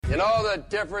You know the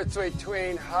difference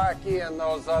between hockey and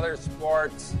those other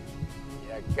sports?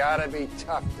 You gotta be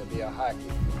tough to be a hockey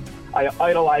player. I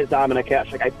idolize Dominik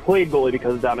Hasek. I played goalie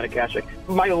because of Dominik Hasek.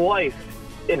 My life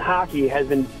in hockey has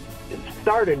been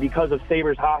started because of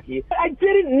Sabres hockey. I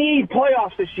didn't need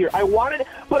playoffs this year. I wanted it,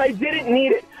 but I didn't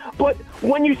need it. But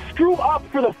when you screw up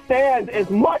for the fans as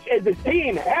much as this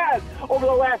team has over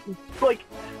the last,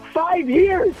 5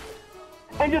 years,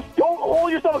 and just don't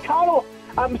hold yourself accountable,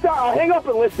 I'm sorry. I'll hang up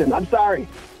and listen. I'm sorry.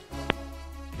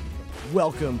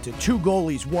 Welcome to Two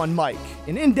Goalies, One Mic,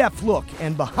 an in-depth look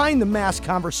and behind-the-mask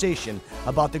conversation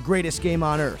about the greatest game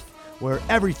on earth, where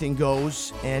everything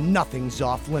goes and nothing's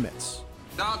off limits.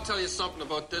 Now I'll tell you something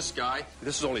about this guy.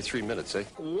 This is only 3 minutes, eh?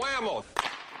 Whammo!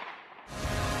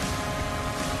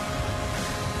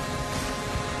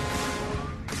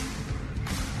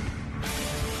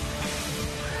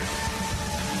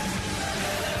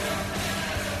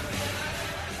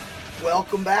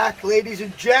 Welcome back, ladies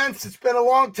and gents. It's been a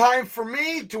long time for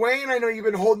me. Dwayne, I know you've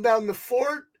been holding down the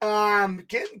fort.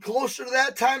 Getting closer to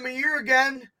that time of year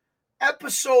again.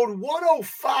 Episode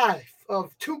 105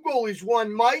 of Two Goalies,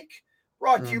 One Mic,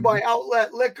 brought to you by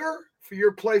Outlet Liquor for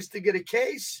your place to get a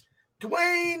case.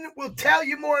 Dwayne will tell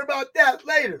you more about that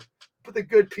later. For the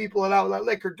good people at Outlet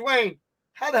Liquor. Dwayne,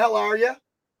 how the hell are you?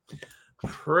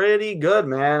 Pretty good,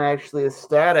 man. Actually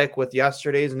ecstatic with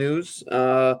yesterday's news.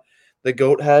 The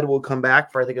Goathead will come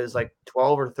back for, I think it was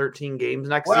 12 or 13 games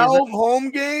next season. 12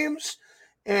 home games,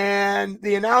 and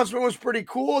the announcement was pretty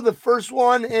cool. The first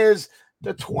one is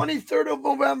the 23rd of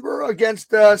November against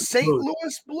the St.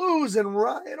 Louis Blues and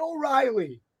Ryan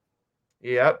O'Reilly.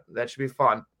 Yep, that should be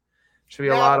fun. Should be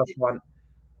a lot of fun.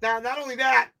 Now, not only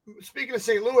that, speaking of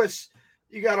St. Louis,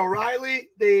 you got O'Reilly.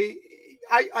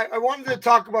 I wanted to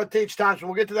talk about Tage Thompson.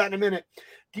 We'll get to that in a minute.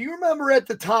 Do you remember at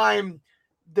the time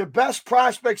the best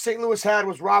prospect St. Louis had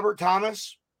was Robert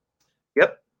Thomas?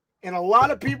 Yep. And a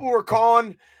lot of people were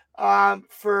calling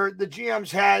for the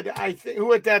GM's head. I think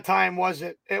who at that time was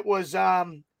it? It was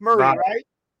Murray, right?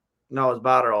 No, it was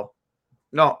Botterill.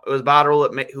 No, it was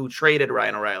Botterill who traded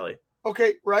Ryan O'Reilly.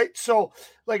 Okay, right. So,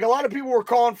 a lot of people were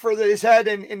calling for his head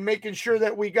and making sure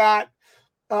that we got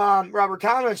Robert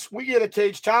Thomas. We get a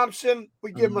Tage Thompson.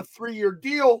 We give him a 3-year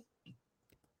deal.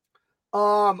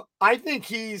 I think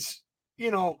he's,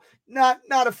 not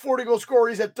a 40-goal scorer.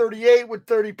 He's at 38 with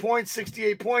 30 points,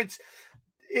 68 points.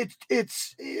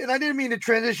 It's and I didn't mean to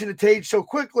transition to Tage so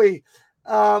quickly,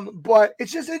 but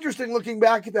it's just interesting looking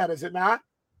back at that, is it not?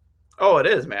 Oh, it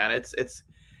is, man.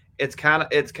 It's kind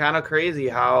of crazy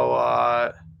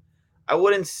how I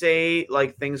wouldn't say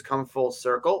things come full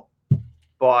circle,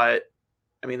 but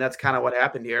I mean that's kind of what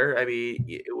happened here. I mean,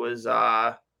 it was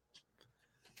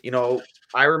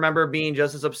I remember being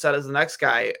just as upset as the next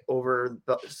guy over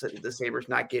the Sabres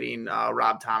not getting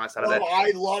Rob Thomas out of that.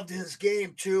 I loved his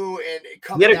game too, and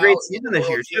he had a great season this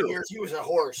year too. He was a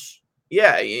horse.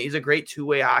 Yeah, he's a great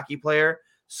two-way hockey player,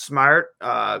 smart,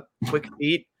 quick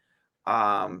feet.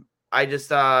 I just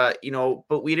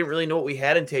but we didn't really know what we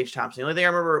had in Tage Thompson. The only thing I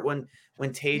remember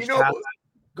when Tage Thompson,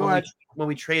 when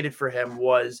we traded for him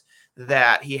was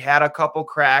that he had a couple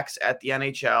cracks at the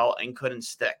NHL and couldn't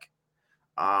stick.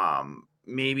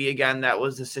 Maybe again that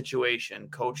was the situation.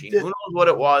 Coaching, who knows what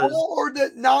it was, or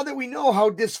that now that we know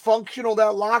how dysfunctional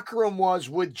that locker room was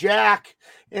with Jack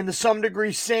and to some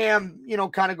degree Sam,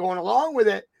 kind of going along with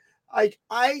it.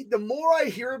 The more I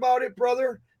hear about it,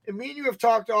 brother, and me and you have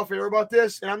talked off air about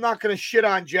this, and I'm not going to shit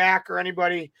on Jack or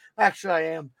anybody. Actually, I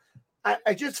am.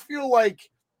 I just feel like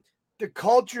the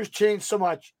culture's changed so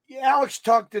much. Alex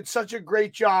Tuck did such a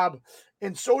great job,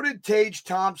 and so did Tage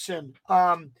Thompson.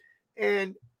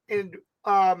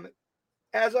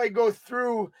 As I go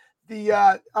through the,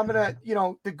 I'm gonna,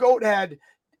 the Goathead.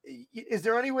 Is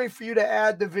there any way for you to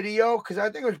add the video? Because I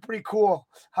think it was pretty cool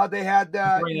how they had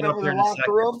the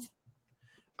locker room.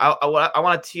 I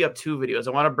want to tee up two videos.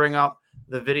 I want to bring up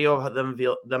the video of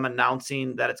them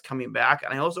announcing that it's coming back,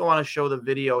 and I also want to show the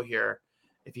video here.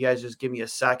 If you guys just give me a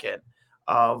second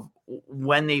of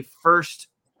when they first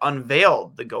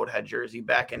unveiled the Goathead jersey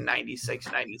back in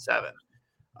 96, 97.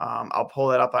 I'll pull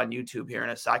that up on YouTube here in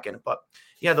a second. But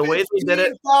yeah, the way they did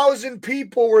it, 15,000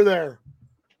 people were there.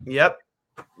 Yep.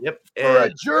 For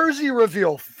a jersey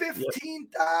reveal,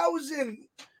 15,000. And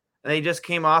they just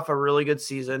came off a really good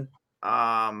season.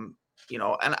 And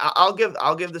I'll give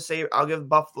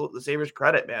Buffalo the Sabres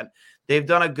credit, man. They've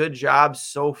done a good job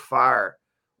so far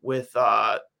with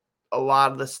a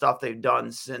lot of the stuff they've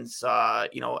done since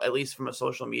at least from a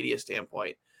social media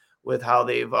standpoint, with how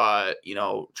they've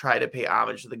tried to pay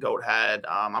homage to the Goathead.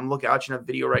 I'm watching a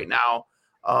video right now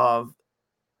of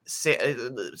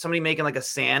somebody making a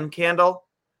sand candle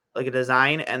like a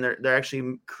design, and they're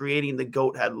actually creating the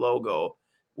Goathead logo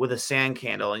with a sand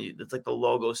candle, and it's like the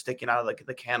logo sticking out of like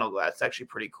the candle glass. It's actually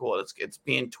pretty cool. It's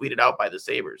being tweeted out by the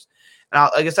Sabres, and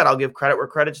like I said, I'll give credit where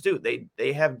credit's due.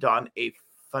 They have done a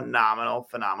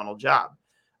phenomenal job,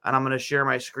 and I'm going to share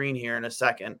my screen here in a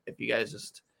second if you guys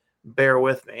just bear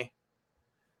with me.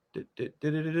 So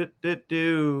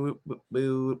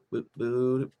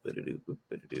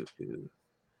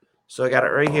I got it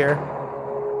right here.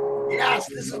 Yes,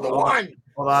 this is the one.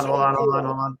 Hold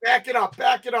on. Back it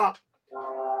up.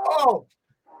 Oh,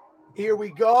 here we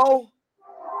go.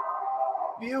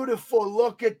 Beautiful.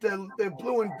 Look at the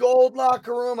blue and gold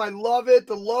locker room. I love it.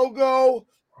 The logo.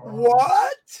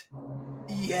 What?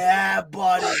 Yeah,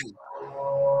 buddy.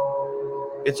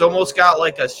 It's almost got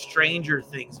like a Stranger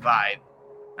Things vibe.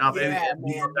 Now, yeah,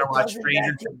 man. Watch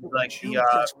Stranger Things, like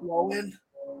the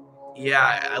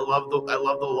yeah, I love the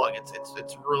look.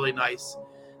 It's really nice.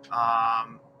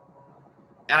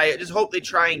 And I just hope they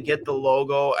try and get the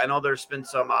logo. I know there has been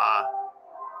some a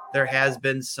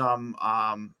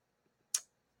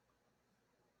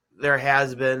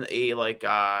like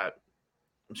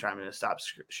I'm sorry, I'm going to stop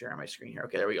sharing my screen here.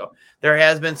 Okay, there we go. There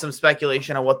has been some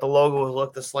speculation on what the logo will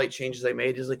look, the slight changes they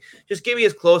made. Just give me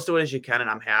as close to it as you can, and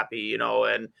I'm happy,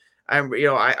 And I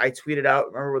tweeted out,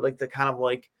 remember, with like the kind of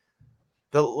like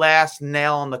the last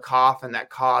nail in the coffin that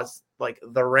caused like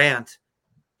the rant,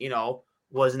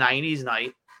 was 90s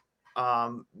night.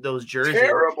 Those jerseys.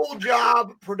 Terrible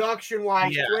job production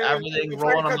wise. Yeah, everything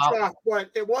rolling them out. But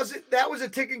it wasn't. That was a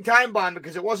ticking time bomb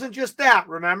because it wasn't just that.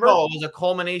 Remember? No, it was a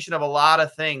culmination of a lot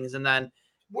of things, and then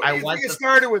it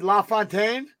started with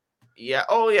LaFontaine. Yeah.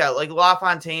 Oh yeah, like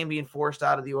LaFontaine being forced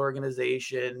out of the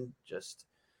organization. Just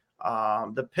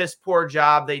the piss poor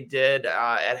job they did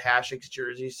at Hasek's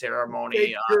jersey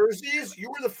ceremony. Jerseys.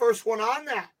 You were the first one on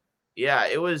that. Yeah,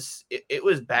 it was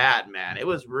bad, man. It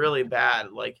was really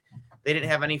bad. Like they didn't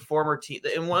have any former team.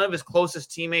 And one of his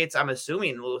closest teammates, I'm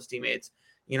assuming Lewis teammates,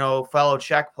 fellow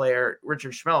Czech player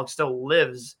Richard Schmelik still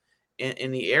lives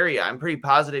in the area. I'm pretty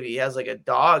positive he has like a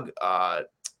dog,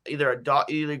 either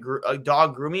a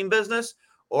dog grooming business,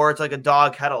 or it's like a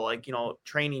dog kennel, like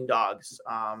training dogs,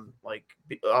 like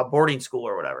a boarding school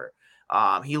or whatever.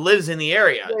 He lives in the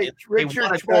area.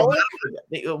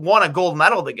 They won a gold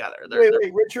medal together.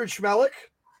 Wait, Richard Schmelik?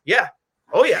 Yeah.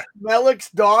 Oh, yeah. Schmelik's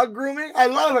dog grooming? I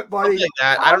love it, buddy. Like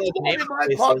that. I don't know the name of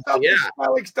it. Popped up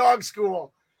Schmelik's dog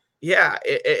school. Yeah,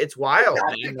 it's wild.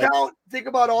 Think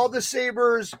about all the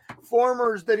Sabres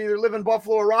formers that either live in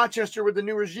Buffalo or Rochester with the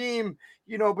new regime,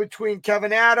 between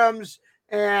Kevin Adams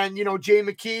and, Jay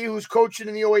McKee, who's coaching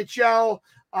in the OHL.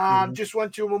 Just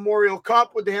went to a Memorial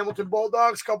Cup with the Hamilton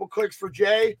Bulldogs. Couple clicks for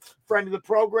Jay, friend of the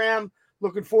program.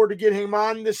 Looking forward to getting him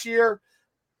on this year.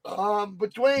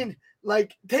 But Dwayne,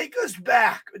 take us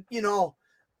back.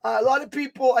 A lot of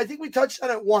people, I think we touched on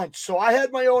it once. So I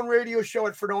had my own radio show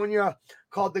at Fredonia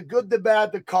called The Good, the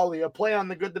Bad, the Cully. A play on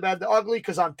the good, the bad, the ugly,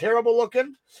 because I'm terrible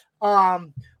looking.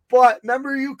 But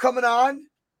remember you coming on?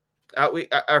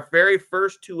 Our very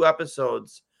first two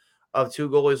episodes of Two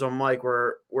Goalies on Mic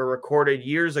were recorded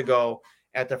years ago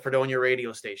at the Fredonia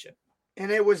radio station.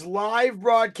 And it was live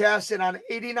broadcasted on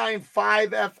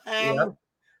 89.5 FM,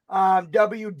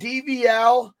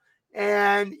 WDVL.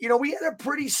 And, we had a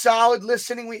pretty solid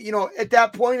listening. At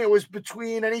that point, it was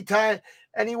between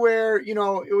anywhere,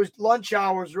 it was lunch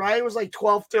hours, right? It was like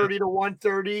 12:30 to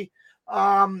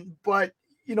 1:30. But,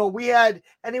 we had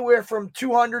anywhere from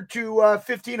 200 to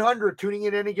 1,500 tuning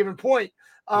in at any given point.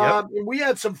 And we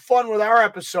had some fun with our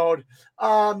episode.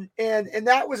 And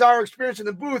that was our experience in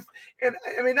the booth. And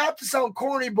I mean, not to sound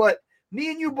corny, but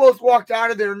me and you both walked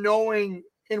out of there knowing,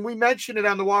 and we mentioned it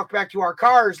on the walk back to our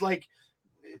cars, like,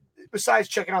 besides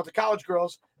checking out the college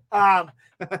girls,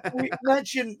 we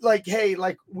mentioned hey,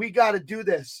 we got to do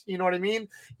this. You know what I mean?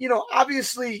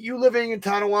 Obviously you living in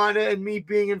Tonawanda and me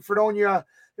being in Fredonia,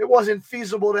 it wasn't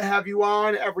feasible to have you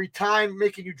on every time,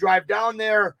 making you drive down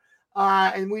there.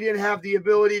 And we didn't have the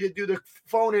ability to do the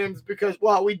phone-ins because,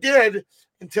 we did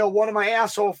until one of my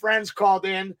asshole friends called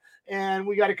in and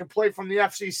we got a complaint from the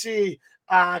FCC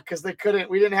because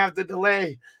we didn't have the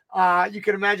delay. You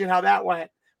can imagine how that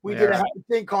went. We did a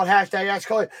thing called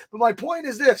 #AskCully. But my point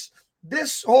is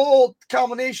this whole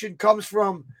culmination comes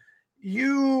from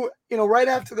you, right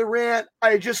after the rant.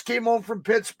 I just came home from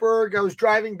Pittsburgh. I was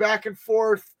driving back and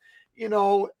forth.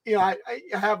 I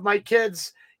have my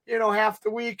kids, half the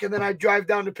week, and then I drive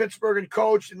down to Pittsburgh and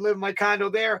coach and live in my condo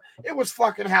there. It was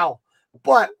fucking hell.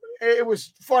 But it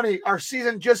was funny. Our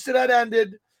season just about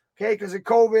ended, okay, because of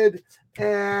COVID.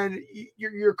 And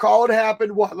your call had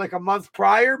happened, like a month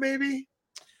prior, maybe?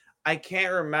 I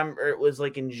can't remember. It was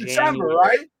like in December,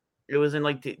 right? It was in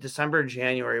like December,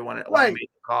 January when I Right. made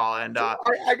the call, and So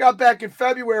I got back in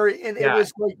February, and it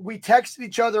was like we texted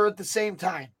each other at the same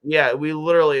time. yeah, we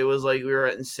literally, it was like we were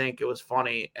in sync. It was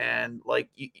funny, and like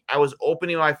I was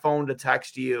opening my phone to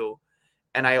text you,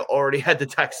 and I already had the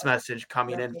text message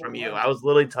coming in from you. I was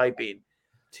literally typing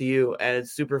to you, and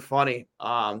it's super funny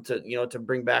to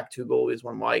bring back two goalies,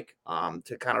 one Mike,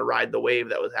 to kind of ride the wave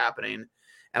that was happening,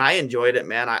 and I enjoyed it,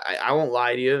 man. I won't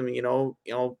lie to you. I mean,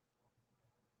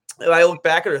 if I look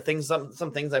back at things,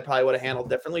 some things I probably would have handled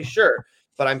differently, sure.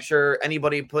 But I'm sure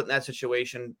anybody put in that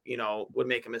situation, would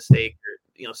make a mistake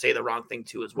or, say the wrong thing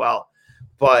too as well.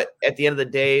 But at the end of the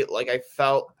day, like I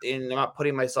felt I'm not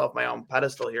putting myself my own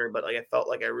pedestal here, but like I felt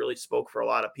like I really spoke for a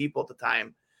lot of people at the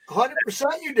time. 100%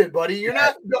 you did, buddy. You're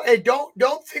not. Hey,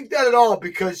 don't think that at all,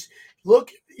 because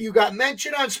look, you got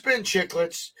mentioned on Spin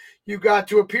Chicklets. You got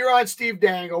to appear on Steve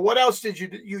Dangle. What else did you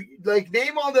do? You like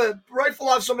name all the rifle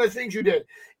off some of the things you did.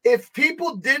 If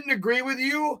people didn't agree with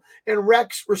you and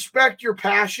respect your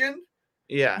passion,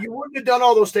 you wouldn't have done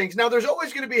all those things. Now, there's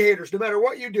always going to be haters, no matter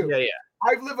what you do. Yeah.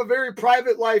 I've lived a very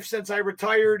private life since I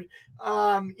retired.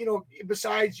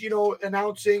 Besides,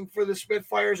 announcing for the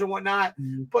Spitfires and whatnot.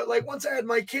 Mm-hmm. But like once I had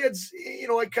my kids,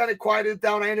 I kind of quieted it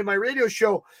down. I ended my radio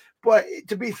show. But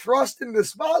to be thrust into the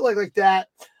spotlight like that,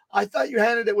 I thought you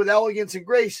handled it with elegance and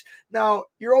grace. Now,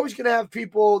 you're always going to have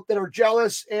people that are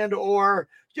jealous and or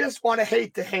just want to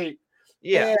hate to hate.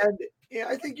 Yeah. And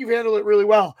I think you've handled it really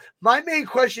well. My main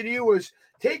question to you was,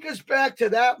 take us back to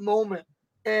that moment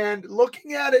and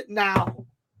looking at it now,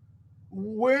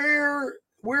 where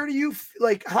do you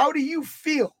how do you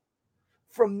feel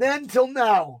from then till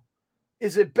now?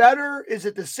 Is it better? Is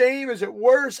it the same? Is it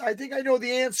worse? I think I know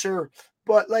the answer,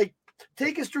 but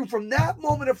take us through from that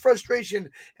moment of frustration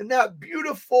and that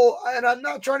beautiful, and I'm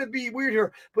not trying to be weird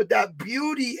here, but that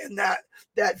beauty and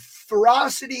that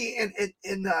ferocity and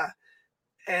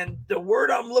the word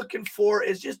I'm looking for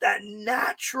is just that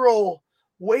natural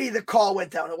way the call went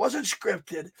down. It wasn't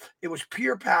scripted. It was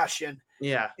pure passion.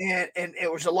 Yeah. And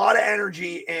it was a lot of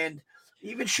energy, and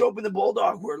even Shope and the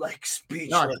Bulldog were speechless.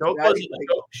 No,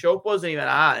 Shope wasn't even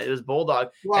on. It was Bulldog.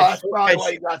 Well, that's probably why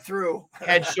you got through.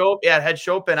 Had Shope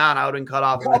been on, I would have been cut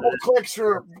off. A couple clicks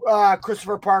for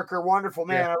Christopher Parker. Wonderful,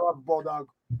 man. Yeah. I love Bulldog.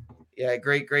 Yeah,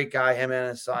 great guy, him and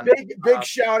his son. Big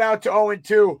shout out to Owen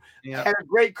too. Yeah. Had a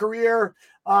great career.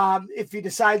 If he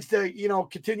decides to,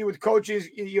 continue with coaches,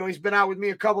 he's been out with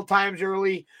me a couple times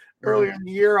earlier in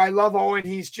the year. I love Owen.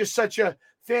 He's just such a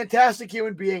fantastic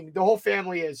human being. The whole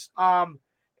family is. And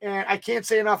I can't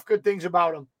say enough good things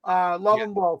about him. Love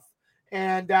them both.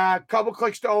 And a couple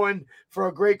clicks to Owen for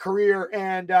a great career,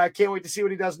 and can't wait to see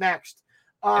what he does next.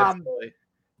 Absolutely.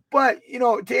 But,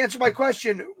 to answer my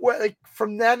question,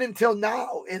 from then until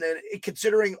now, and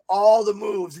considering all the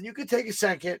moves, and you could take a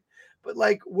second, but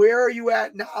where are you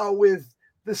at now with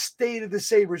the state of the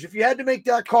Sabres? If you had to make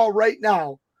that call right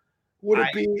now, would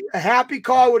it be a happy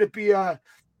call? Would it be a,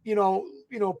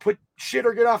 put shit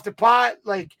or get off the pot,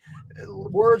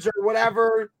 words or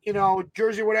whatever,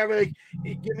 jersey, whatever,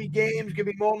 give me games, give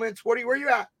me moments. Where are you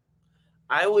at?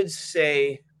 I would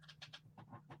say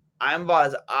I'm about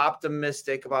as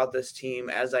optimistic about this team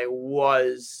as I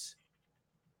was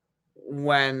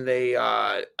when they,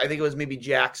 I think it was maybe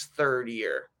Jack's third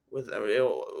year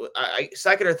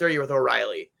second or third year with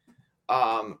O'Reilly.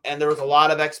 And there was a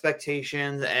lot of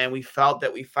expectations, and we felt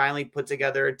that we finally put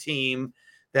together a team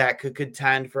that could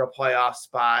contend for a playoff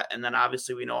spot. And then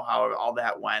obviously we know how all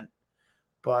that went,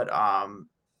 but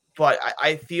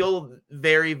I feel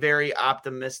very, very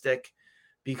optimistic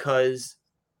because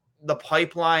the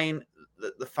pipeline,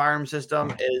 the farm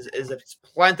system is as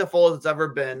plentiful as it's ever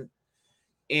been.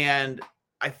 And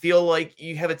I feel like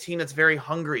you have a team that's very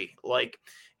hungry.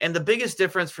 And the biggest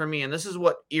difference for me, and this is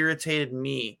what irritated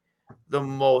me the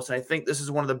most, and I think this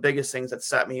is one of the biggest things that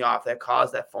set me off, that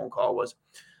caused that phone call, was,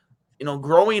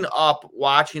 growing up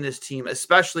watching this team,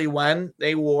 especially when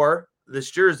they wore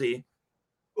this jersey.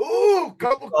 Ooh,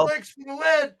 couple clicks for the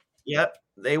lid. Yep.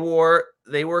 They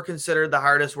were considered the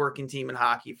hardest working team in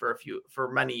hockey for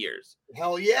many years.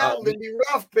 Hell yeah, Lindy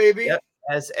Ruff, baby. Yep.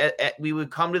 As we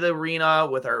would come to the arena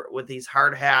with these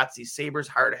hard hats, these Sabres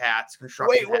hard hats.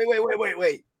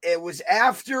 Wait. It was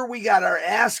after we got our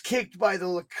ass kicked by the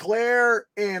Leclerc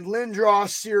and Lindros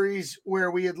series where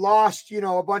we had lost,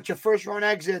 a bunch of first round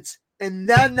exits. And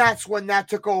then that's when that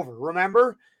took over.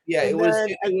 Remember? Yeah, it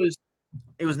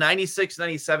was 96,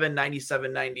 97,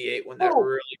 97, 98 when that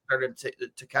really started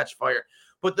to catch fire.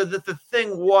 But the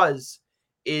thing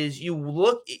is you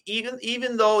look,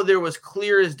 even though there was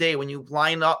clear as day when you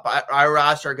line up our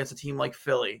roster against a team like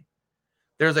Philly,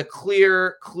 there's a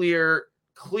clear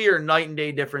night and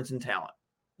day difference in talent.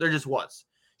 There just was.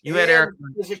 You had Eric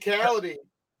physicality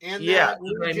and yeah, that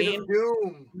Legion of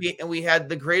Doom. We had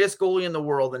the greatest goalie in the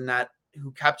world in that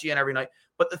who kept you in every night.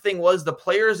 But the thing was, the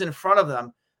players in front of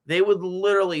them, they would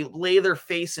literally lay their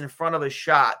face in front of a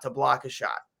shot to block a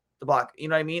shot. To block, you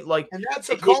know what I mean? Like, and that's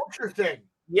a culture thing.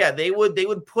 Yeah, they would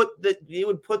put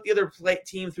the other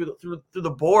team through the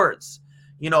boards.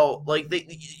 You know, like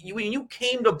when you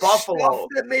came to Buffalo, stuff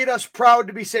that made us proud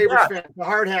to be Sabres fans. The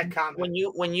hard hat comment.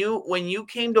 When you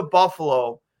came to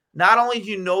Buffalo, not only did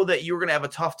you know that you were going to have a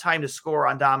tough time to score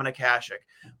on Dominik Hasek,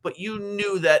 but you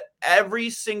knew that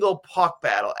every single puck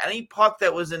battle, any puck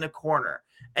that was in the corner,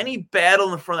 any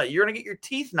battle in front of that, you're going to get your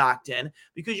teeth knocked in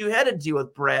because you had to deal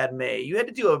with Brad May. You had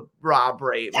to deal with Rob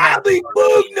Ray. Bobby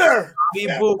Bugner.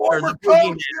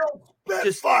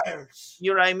 Just fires.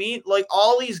 You know what I mean? Like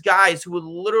all these guys who would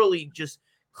literally just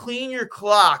clean your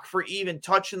clock for even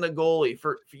touching the goalie,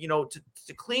 for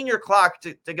to clean your clock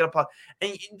to get a puck.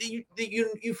 And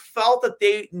you felt that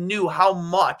they knew how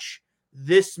much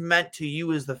this meant to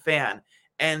you as the fan,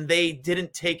 and they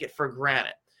didn't take it for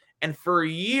granted. And for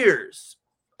years,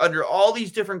 under all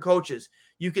these different coaches,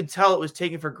 you could tell it was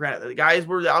taken for granted. The guys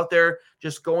were out there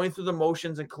just going through the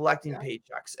motions and collecting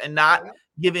paychecks and not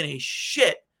giving a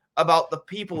shit about the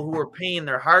people who were paying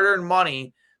their hard-earned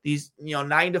money, these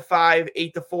 9 to 5,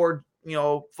 8 to 4,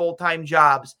 full-time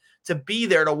jobs, to be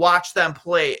there to watch them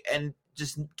play and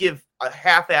just give a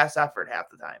half-ass effort half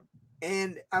the time.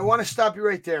 And I want to stop you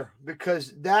right there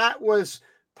because that was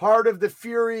part of the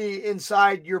fury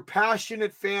inside your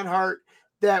passionate fan heart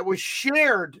that was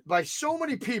shared by so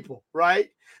many people, right?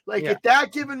 Like at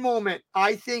that given moment,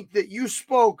 I think that you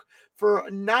spoke for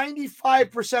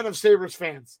 95% of Sabres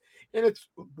fans. And it's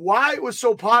why it was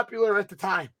so popular at the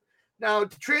time. Now,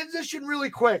 to transition really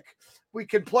quick, we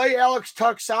can play Alex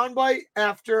Tuck's soundbite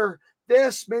after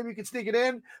this. Maybe you can sneak it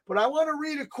in. But I want to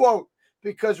read a quote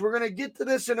because we're going to get to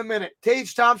this in a minute.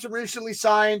 Tage Thompson recently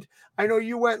signed. I know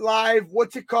you went live.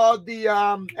 What's it called? The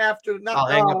after not I'll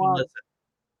hang up and listen.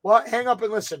 Well, hang up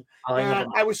and listen. And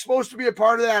I was supposed to be a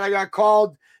part of that. I got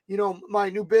called, my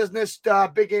new business,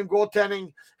 Big Game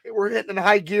Goaltending. We're hitting in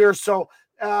high gear. So,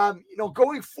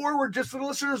 going forward, just for the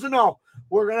listeners to know,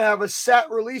 we're going to have a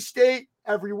set release date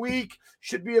every week.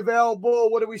 Should be available.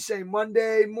 What do we say?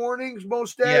 Monday mornings,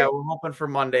 most days? Yeah, we're hoping for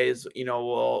Mondays.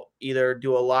 We'll either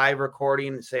do a live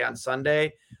recording, say on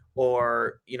Sunday,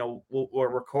 or we'll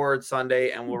record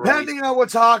Sunday and we'll depending on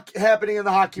what's happening in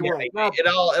the hockey world. It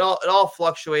all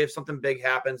fluctuates. If something big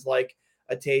happens, like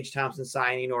a Tage Thompson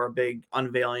signing or a big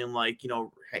unveiling, like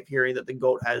hearing that the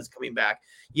Goathead is coming back.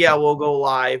 Yeah, we'll go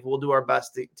live. We'll do our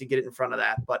best to get it in front of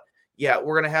that. But yeah,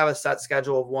 we're gonna have a set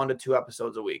schedule of 1 to 2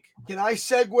 episodes a week. Can I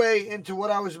segue into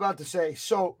what I was about to say?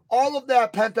 So all of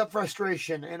that pent up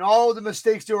frustration and all of the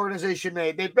mistakes the organization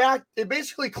made, they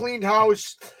basically cleaned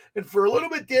house. And for a little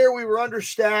bit there, we were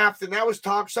understaffed, and that was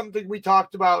something we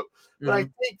talked about. But I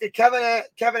think that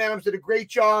Kevin Adams did a great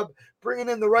job bringing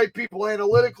in the right people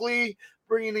analytically,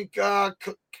 bringing in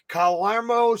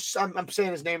Calarmos. I'm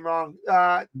saying his name wrong.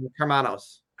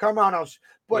 Carmanos.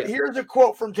 But here's a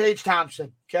quote from Tage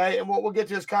Thompson, okay? And we'll get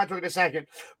to his contract in a second.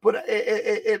 But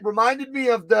it reminded me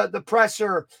of the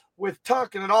presser with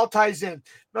Tuck, and it all ties in.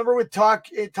 Remember with Tuck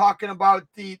talking about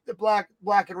the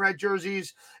black and red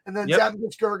jerseys, and then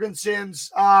Zemgus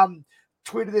Girgensons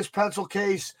tweeted this pencil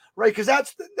case, right? Because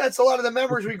that's a lot of the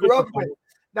memories we grew up with.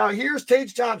 Now here's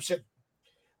Tage Thompson.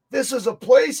 This is a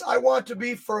place I want to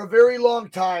be for a very long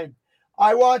time.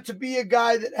 I want to be a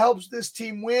guy that helps this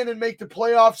team win and make the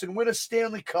playoffs and win a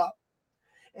Stanley Cup.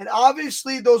 And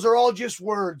obviously those are all just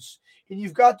words, and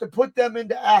you've got to put them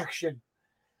into action.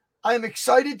 I'm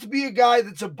excited to be a guy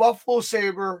that's a Buffalo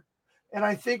Sabre, and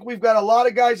I think we've got a lot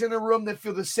of guys in the room that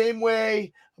feel the same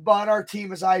way about our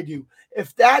team as I do.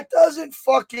 If that doesn't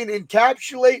fucking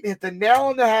encapsulate and hit the nail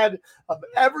on the head of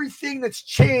everything that's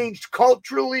changed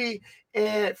culturally,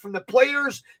 and from the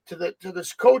players to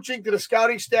this coaching, to the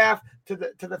scouting staff, to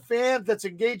the fans that's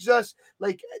engaged us,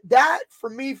 like that for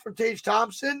me, from Tage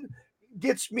Thompson,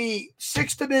 gets me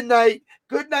 6 to midnight.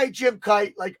 Good night, Jim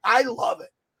Kite. Like, I love it.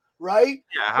 Right?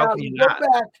 Yeah, how can you not? Go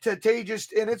back to Tage's,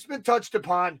 and it's been touched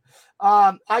upon.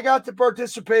 I got to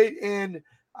participate in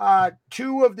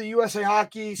 2 of the USA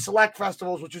Hockey Select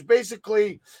Festivals, which is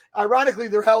basically, ironically,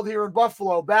 they're held here in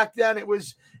Buffalo. Back then, it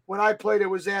was, when I played, it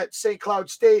was at St.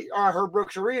 Cloud State, Herb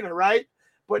Brooks Arena, right?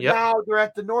 But now they're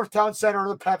at the Northtown Center, or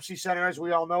the Pepsi Center, as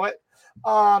we all know it.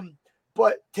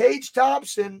 But Tage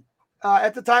Thompson,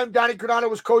 at the time, Donnie Granado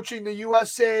was coaching the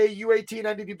USA U18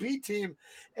 NDDP team,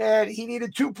 and he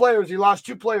needed 2 players. He lost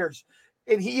 2 players,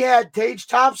 and he had Tage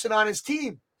Thompson on his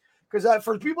team Because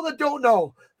for people that don't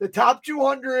know, the top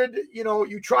 200,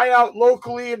 you try out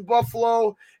locally in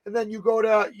Buffalo, and then you go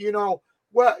to,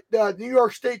 the New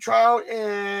York State tryout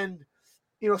and,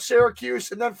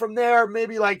 Syracuse. And then from there,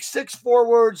 maybe like 6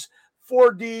 forwards,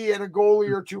 4D, and a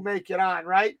goalie or two make it on,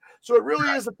 right? So it really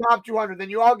is the top 200. Then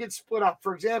you all get split up.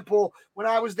 For example, when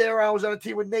I was there, I was on a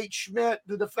team with Nate Schmidt,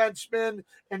 the defenseman,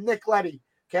 and Nick Leddy,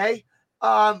 okay?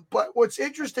 But what's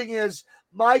interesting is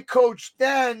my coach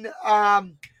then,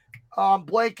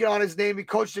 blanking on his name. He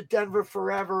coached at Denver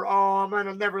forever. Oh, I'm going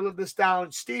to never live this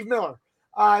down. Steve Miller.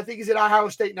 I think he's at Ohio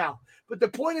State now. But the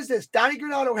point is this. Donnie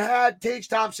Granado had Tage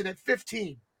Thompson at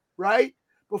 15, right?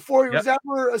 Before he was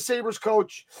ever a Sabres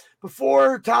coach,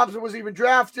 before Thompson was even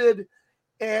drafted.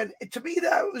 And to me,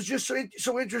 that was just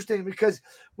so interesting because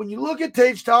when you look at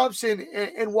Tage Thompson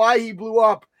and why he blew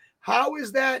up, how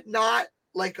is that not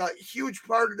like a huge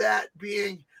part of that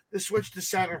being the switch to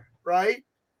center, right?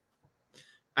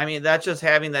 I mean, that's just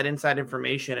having that inside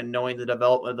information and knowing the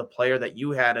development of the player that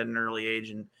you had at an early age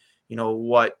and,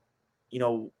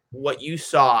 what you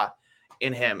saw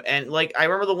in him. And like, I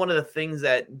remember one of the things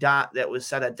that was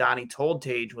said that Donnie told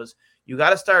Tage was, you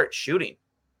got to start shooting.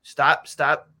 Stop.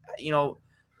 You're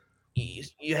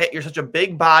such a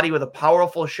big body with a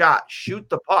powerful shot. Shoot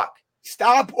the puck.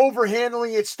 Stop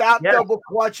overhandling it. Stop double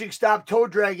clutching. Stop toe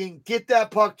dragging. Get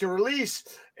that puck to release.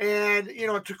 And,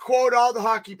 to quote all the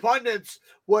hockey pundits,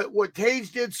 what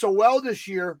Tage did so well this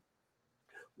year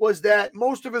was that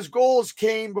most of his goals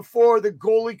came before the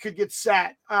goalie could get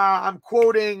set. I'm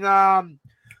quoting,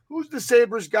 who's the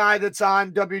Sabres guy that's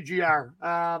on WGR,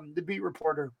 the beat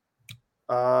reporter?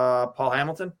 Paul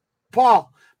Hamilton?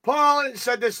 Paul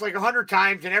said this like 100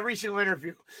 times in every single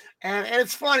interview. And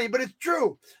it's funny, but it's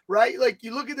true, right? Like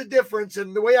you look at the difference,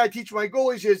 and the way I teach my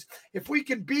goalies is if we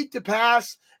can beat the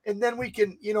pass and then we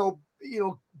can,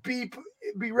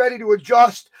 be ready to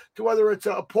adjust to whether it's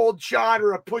a pulled shot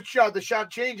or a put shot, the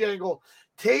shot change angle.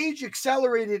 Tage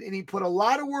accelerated, and he put a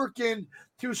lot of work in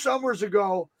 2 summers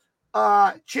ago,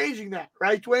 changing that,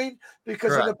 right, Dwayne?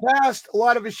 Because in the past, a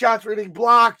lot of his shots were getting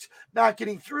blocked, not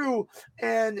getting through,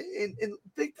 and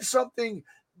think of something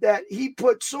that he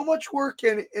put so much work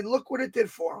in, and look what it did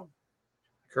for him.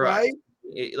 Correct. Right?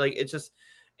 It's just,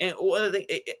 and one of the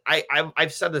things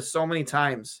I've said this so many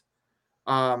times.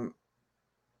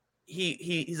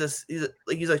 He's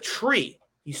a tree.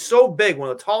 He's so big, one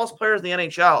of the tallest players in the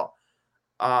NHL.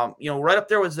 Right up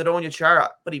there with Zdeno Chara,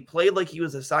 but he played like he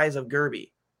was the size of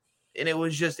Gerby. And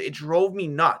it drove me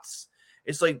nuts.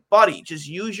 It's like, buddy, just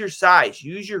use your size,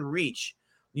 use your reach,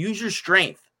 use your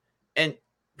strength, and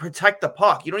protect the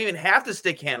puck. You don't even have to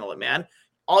stick handle it, man.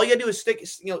 All you gotta do is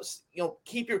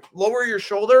lower your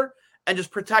shoulder and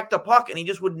just protect the puck. And he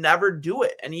just would never do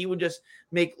it. And he would just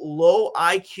make low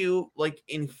IQ, like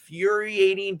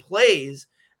infuriating plays.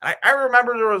 And I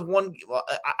remember there was one,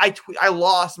 I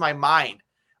lost my mind.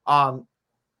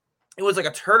 It was like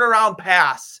a turnaround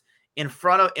pass in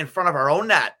front of our own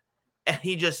net, and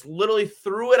he just literally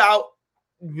threw it out,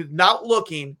 not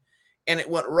looking, and it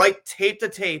went right tape to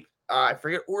tape. I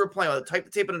forget who we were playing with. Tape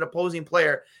to tape in an opposing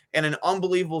player, and an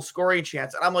unbelievable scoring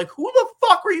chance. And I'm like, who the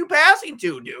fuck were you passing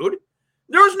to, dude?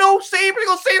 There was no Sabre.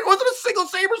 Wasn't a single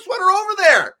Sabre sweater over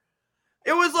there.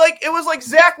 It was like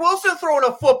Zach Wilson throwing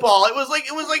a football. It was like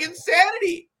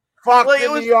insanity. Fuck the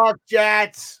New York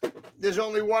Jets. There's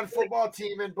only one football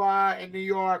team in New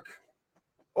York.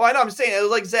 Oh, I know. I'm saying it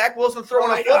was like Zach Wilson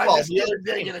throwing a football. I'm just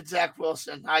digging at Zach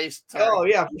Wilson. I used to. Oh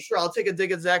yeah, for sure. I'll take a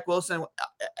dig at Zach Wilson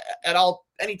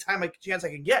any chance I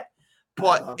can get.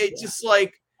 But it's just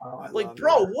like,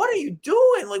 bro, what are you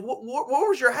doing? Like, what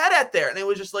was your head at there? And it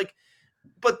was just like,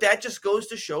 but that just goes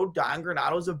to show Don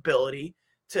Granado's ability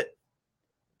to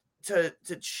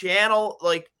channel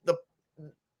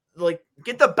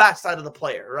get the best out of the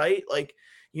player, right? Like,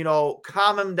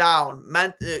 calm him down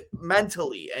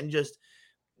mentally and just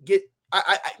get.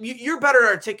 You're better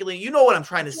articulating. You know what I'm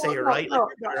trying to say, right? No,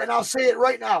 and I'll say it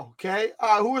right now. Okay,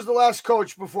 who was the last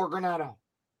coach before Granado?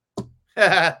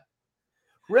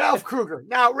 Ralph Kruger.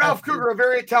 Now, Ralph Kruger, a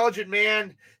very intelligent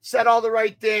man, said all the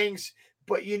right things.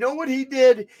 But you know what he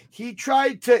did? He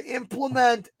tried to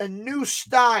implement a new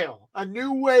style, a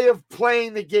new way of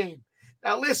playing the game.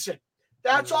 Now, listen,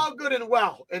 that's all good and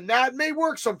well, and that may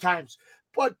work sometimes,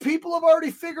 but people have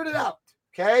already figured it out,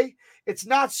 okay? It's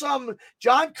not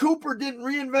John Cooper didn't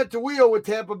reinvent the wheel with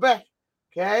Tampa Bay,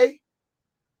 okay?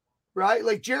 Right?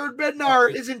 Like Jared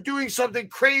Bednar isn't doing something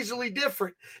crazily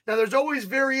different. Now, there's always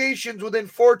variations within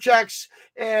forechecks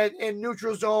and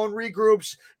neutral zone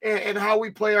regroups and how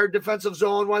we play our defensive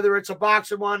zone, whether it's a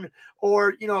box and one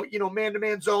or,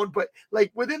 man-to-man zone. But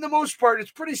like within the most part, it's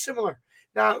pretty similar.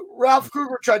 Now, Ralph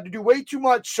Kruger tried to do way too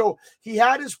much, so he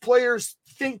had his players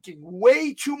thinking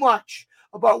way too much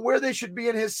about where they should be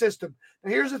in his system. Now,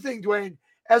 here's the thing, Dwayne.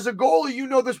 As a goalie, you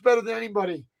know this better than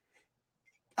anybody.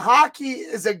 Hockey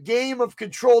is a game of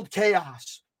controlled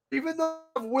chaos. Even though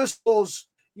whistles,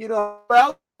 is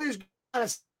kind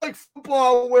of like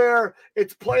football where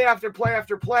it's play after play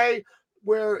after play,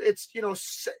 where it's,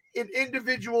 an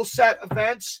individual set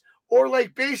events. Or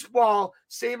like baseball,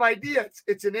 same idea.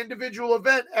 It's an individual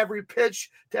event, every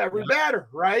pitch to every batter,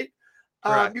 right?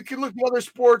 You can look at other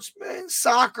sports,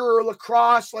 soccer or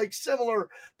lacrosse, like similar,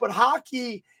 but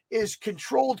hockey is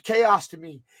controlled chaos to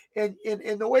me. And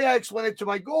the way I explain it to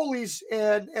my goalies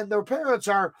and their parents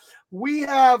are, we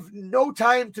have no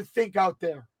time to think out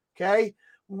there, okay?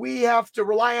 We have to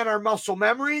rely on our muscle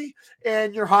memory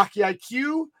and your hockey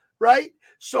IQ, right?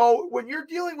 So when you're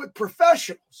dealing with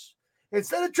professionals,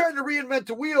 instead of trying to reinvent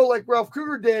the wheel like Ralph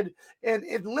Kruger did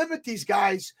and limit these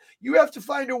guys, you have to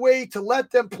find a way to let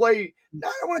them play,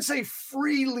 I don't want to say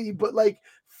freely, but like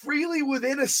freely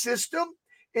within a system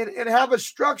and have a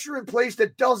structure in place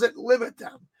that doesn't limit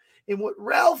them. And what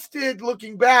Ralph did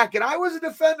looking back, and I was a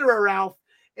defender of Ralph,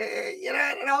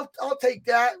 and I'll take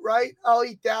that, right? I'll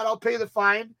eat that. I'll pay the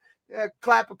fine,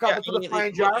 clap a couple for the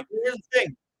fine jar. Here's the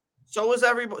thing. So was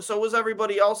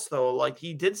everybody else though. Like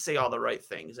he did say all the right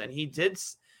things, and he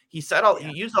used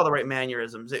all the right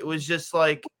mannerisms. It was just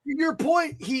like, to your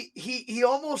point, he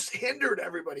almost hindered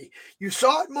everybody. You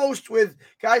saw it most with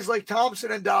guys like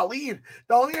Thompson and Dahlin.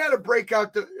 Dahlin had a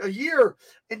breakout a year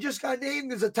and just got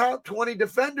named as a top 20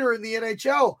 defender in the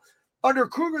NHL. Under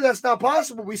Kruger, that's not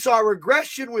possible. We saw a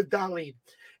regression with Dahlin.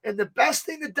 And the best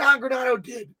thing that Don Granato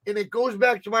did, and it goes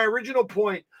back to my original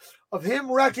point of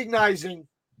him recognizing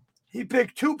he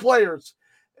picked two players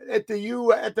at the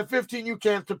 15U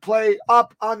camp to play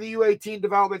up on the U18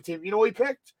 development team. You know what he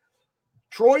picked?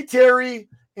 Troy Terry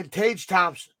and Tage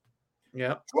Thompson.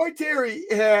 Yeah. Troy Terry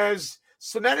has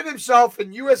cemented himself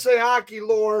in USA hockey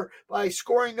lore by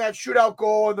scoring that shootout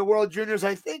goal in the World Juniors.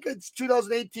 I think it's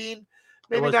 2018,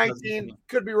 maybe 19.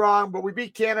 Could be wrong, but we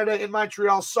beat Canada in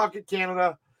Montreal. Suck at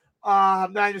Canada. No,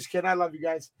 I'm just kidding. I love you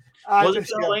guys. Was it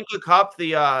the Hlinka Cup,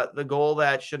 the goal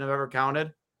that shouldn't have ever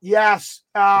counted? Yes.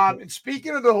 And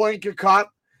speaking of the Hlinka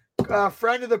Cup,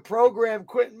 friend of the program,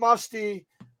 Quentin Musty,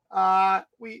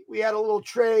 we had a little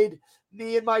trade.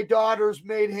 Me and my daughters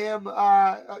made him,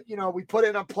 we put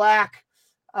in a plaque.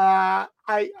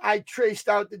 I traced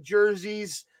out the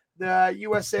jerseys, the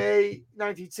USA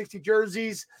 1960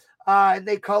 jerseys, and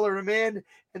they colored them in.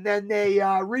 And then they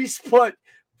Reese put,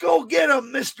 "Go get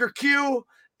him, Mr. Q,"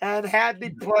 and had me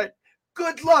put,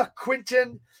 "Good luck,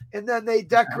 Quentin." And then they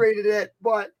decorated it.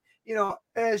 But,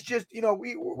 it's just,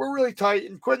 we're really tight.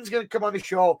 And Quentin's going to come on the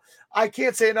show. I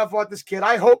can't say enough about this kid.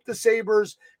 I hope the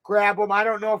Sabres grab him. I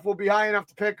don't know if we'll be high enough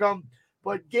to pick him.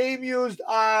 But game used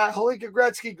Hlinka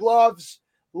Gretzky gloves.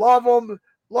 Love him.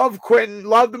 Love Quentin.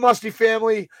 Love the Musty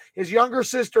family. His younger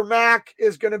sister, Mac,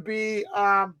 is going to be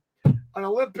an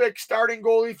Olympic starting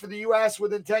goalie for the U.S.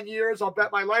 within 10 years. I'll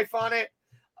bet my life on it.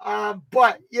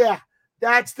 But, yeah.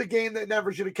 That's the game that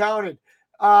never should have counted.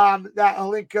 That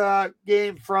Hlinka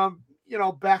game from,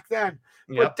 back then.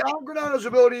 Yep. But Don Granato's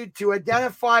ability to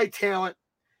identify talent,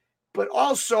 but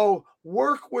also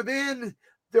work within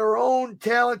their own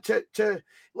talent to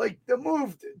like the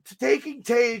move to taking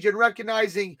Tage and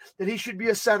recognizing that he should be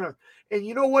a center. And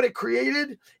you know what it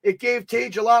created? It gave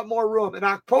Tage a lot more room. And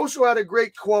Okposo had a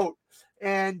great quote.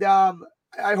 And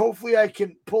hopefully I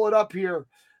can pull it up here.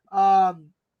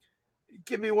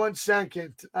 Give me 1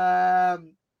 second.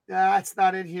 That's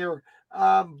not in here.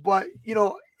 But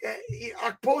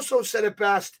Okposo said it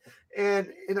best, and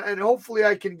hopefully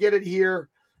I can get it here.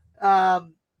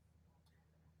 I'm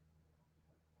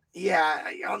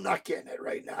not getting it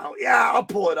right now. Yeah, I'll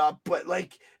pull it up. But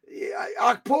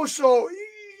Okposo.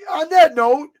 On that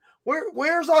note,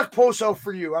 where's Okposo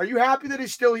for you? Are you happy that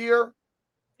he's still here?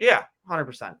 Yeah,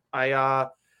 100%. I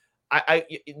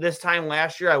this time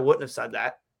last year I wouldn't have said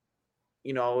that.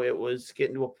 It was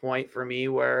getting to a point for me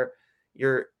where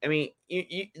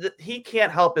he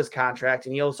can't help his contract,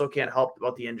 and he also can't help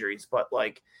about the injuries, but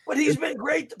he's been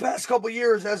great the past couple of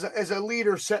years as a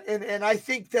leader. And I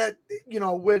think that,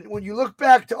 when you look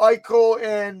back to Eichel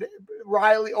and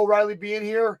O'Reilly being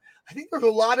here, I think there's a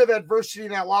lot of adversity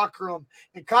in that locker room.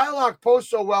 And Kyle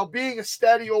Okposo, while being a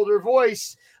steady older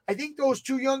voice, I think those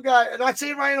two young guys, I'm not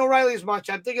saying Ryan O'Reilly as much.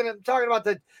 I'm talking about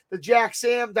the Jack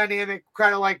Sam dynamic,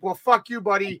 kind of like, well, fuck you,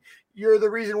 buddy. You're the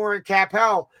reason we're in cap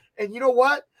hell. And you know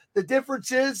what? The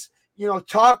difference is,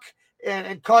 Tuck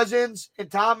and Cousins and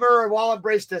Tom Murray will all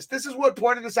embrace this. This is what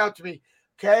pointed this out to me.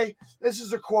 Okay. This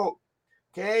is a quote.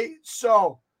 Okay.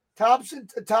 So Thompson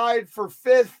tied for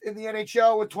 5th in the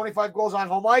NHL with 25 goals on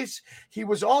home ice. He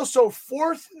was also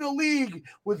 4th in the league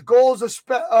with goals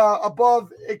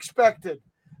above expected.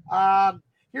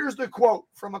 Here's the quote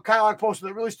from a Kyle poster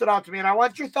that really stood out to me, and I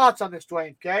want your thoughts on this,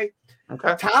 Dwayne, okay? Okay.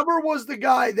 Tomer was the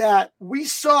guy that we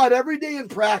saw it every day in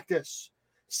practice.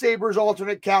 Sabres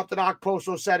alternate captain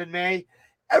Okposo said in May.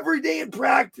 Every day in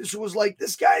practice was like,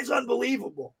 this guy's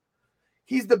unbelievable.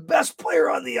 He's the best player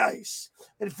on the ice.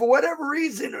 And for whatever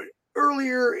reason,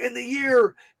 earlier in the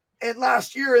year and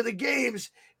last year in the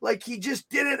games, like he just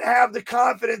didn't have the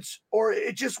confidence or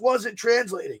it just wasn't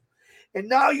translating. And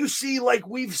now you see, like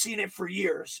we've seen it for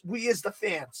years, we as the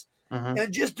fans.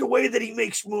 And just the way that he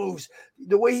makes moves,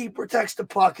 the way he protects the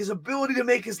puck, his ability to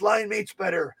make his line mates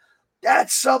better.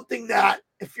 That's something that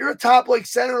if you're a top like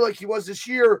center like he was this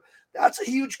year, that's a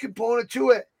huge component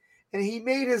to it. And he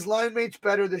made his line mates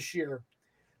better this year.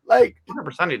 Like,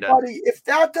 100% he did. Buddy, if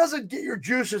that doesn't get your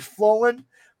juices flowing,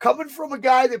 coming from a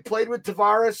guy that played with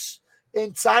Tavares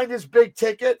and signed his big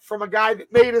ticket, from a guy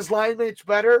that made his line mates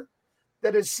better,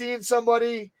 that is seeing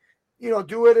somebody,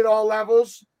 do it at all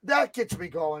levels, that gets me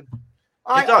going.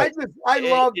 I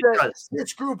love that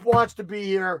this group wants to be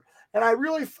here, and I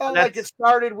really felt like it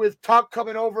started with Tuck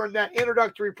coming over in that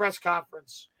introductory press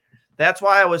conference. That's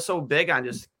why I was so big on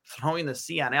just throwing the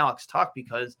C on Alex Tuck,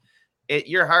 because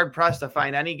you're hard pressed to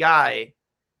find any guy,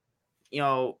 in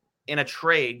a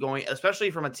trade going, especially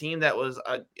from a team that was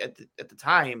at the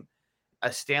time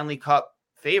a Stanley Cup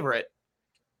favorite,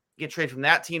 get traded from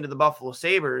that team to the Buffalo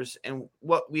Sabres, and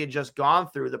what we had just gone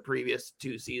through the previous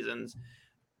 2 seasons,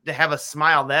 to have a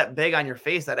smile that big on your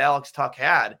face that Alex Tuck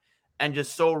had, and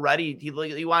just so ready. He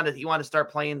wanted to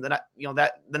start playing the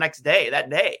next day, that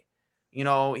day. He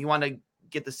wanted to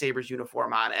get the Sabres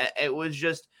uniform on. It was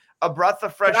just a breath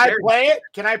of fresh air.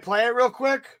 Can I play it real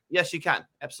quick? Yes, you can.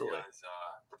 Absolutely.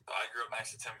 I grew up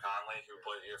next to Tim Conley, who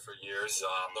played here for years.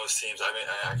 Those teams, I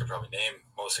could probably name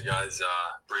most of the guys: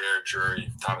 Briere, Drury,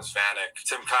 Thomas Vanek,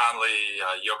 Tim Conley,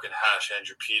 Jochen Hesch,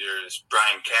 Andrew Peters,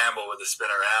 Brian Campbell with the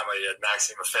Spinorama. You had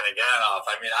Maxim Afinogenov.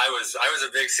 I was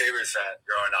a big Sabres fan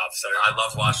growing up, so I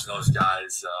loved watching those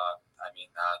guys.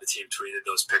 The team tweeted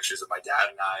those pictures of my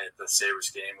dad and I at the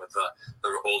Sabres game with the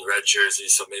old red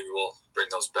jerseys, so maybe we'll bring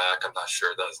those back. I'm not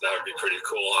sure. That would be pretty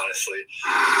cool, honestly.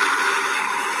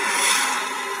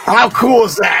 How cool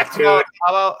is that, dude?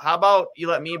 How about you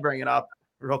let me bring it up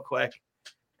real quick,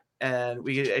 and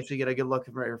we can actually get a good look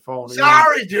at your phone.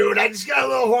 Sorry, dude. I just got a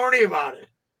little horny about it.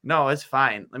 No, it's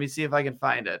fine. Let me see if I can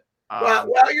find it.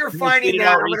 While you're finding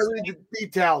that, I'm going to read the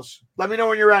details. Let me know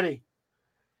when you're ready.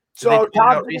 So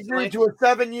Thompson agreed to a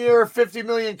 7-year, $50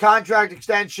 million contract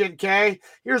extension. Okay,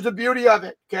 here's the beauty of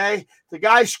it. Okay, the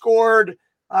guy scored. He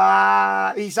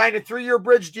signed a 3-year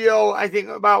bridge deal. I think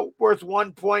about worth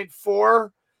 1.4.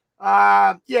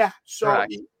 So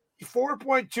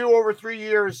 4.2 over 3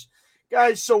 years.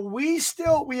 Guys, so we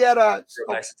had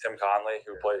next to Tim Conley,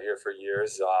 who played here for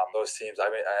years. Those teams,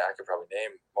 I could probably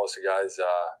name most of the guys: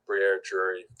 Briere,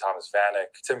 Drury, Thomas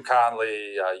Vanek, Tim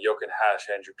Conley, Jochen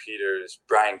Hesch, Andrew Peters,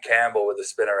 Brian Campbell with the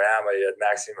Spinorama. You had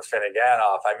Maxim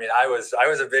Afinogenov. I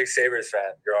was a big Sabres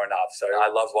fan growing up, so I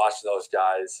loved watching those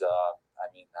guys.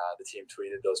 The team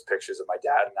tweeted those pictures of my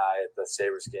dad and I at the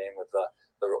Sabres game with the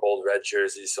old red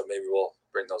jerseys, so maybe we'll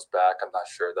bring those back. I'm not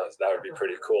sure. That would be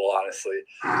pretty cool, honestly.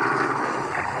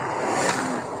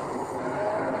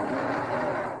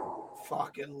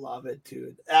 Fucking love it,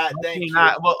 dude. Thank you.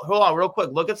 Well, hold on real quick.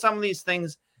 Look at some of these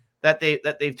things that they've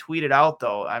tweeted out,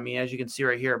 though. As you can see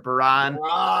right here, Baran,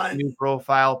 new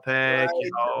profile pic.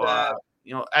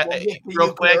 Real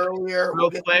quick,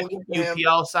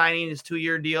 UPL signing his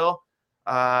 2-year deal.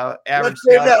 Let's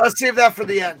save that for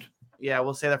the end. Yeah,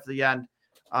 we'll say that for the end.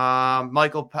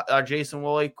 Jason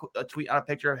Woolley tweet on a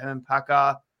picture of him and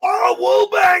Pekka. Oh,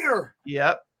 Woolbanger!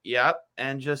 Yep.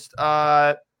 And just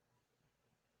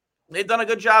they've done a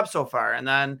good job so far. And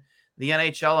then the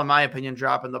NHL, in my opinion,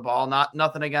 dropping the ball.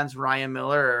 Nothing against Ryan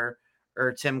Miller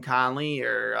or Tim Conley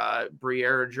or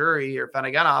Briere or Drury or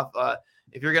Afinogenov.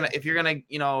 If the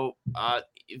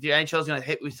NHL is going to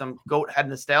hit with some Goathead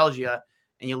nostalgia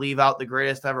and you leave out the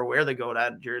greatest to ever wear the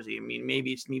Goathead jersey,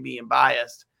 maybe it's me being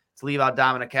biased. To leave out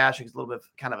Dominik Hasek is a little bit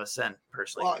kind of a sin,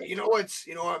 personally. Well, you know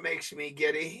what makes me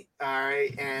giddy, all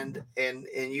right, and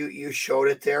you showed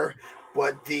it there,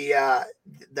 but the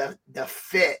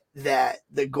fit that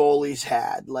the goalies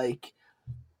had, like,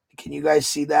 can you guys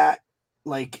see that?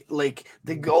 Like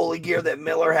the goalie gear that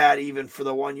Miller had, even for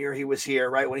the 1 year he was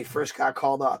here, right when he first got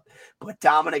called up. But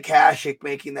Dominik Hasek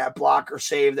making that blocker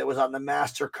save that was on the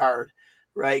MasterCard,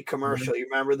 right, commercial. Mm-hmm. You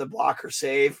remember the blocker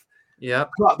save?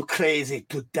 Yep. Club Crazy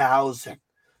 2000.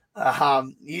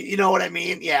 You know what I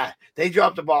mean? Yeah, they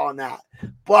dropped the ball on that.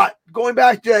 But going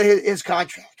back to his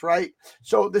contract, right?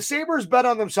 So the Sabres bet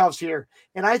on themselves here,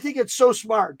 and I think it's so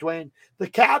smart, Dwayne. The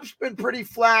cap's been pretty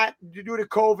flat due to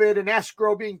COVID and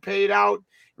escrow being paid out,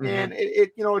 and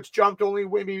it's jumped only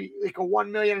maybe like a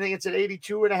 1 million. I think it's at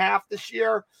 82.5 this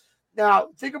year. Now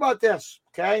think about this,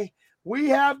 okay? We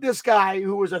have this guy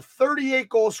who was a 38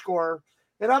 goal scorer,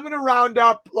 and I'm going to round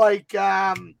up like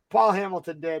Paul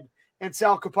Hamilton did and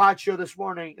Sal Capaccio this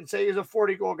morning and say he's a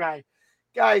 40-goal guy.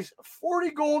 Guys,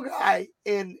 40-goal guy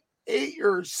in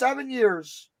 7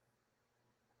 years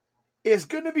is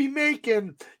going to be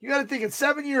making, you got to think in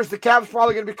 7 years, the cap's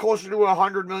probably going to be closer to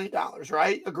 $100 million,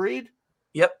 right? Agreed?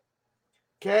 Yep.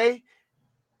 Okay.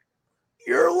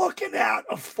 You're looking at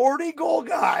a 40-goal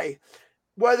guy,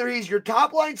 whether he's your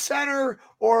top line center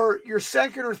or your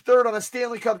second or third on a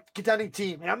Stanley Cup contending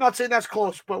team. And I'm not saying that's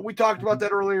close, but we talked about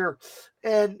that earlier.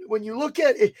 And when you look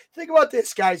at it, think about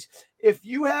this, guys. If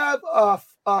you have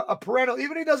a perennial,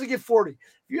 even if he doesn't get 40, if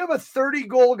you have a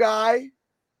 30-goal guy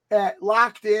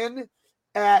locked in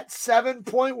at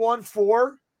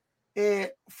 7.14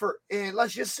 and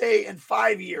let's just say in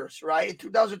 5 years, right? In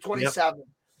 2027. Yep.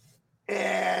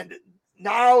 And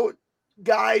now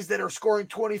guys that are scoring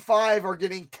 25 are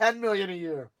getting 10 million a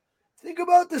year. Think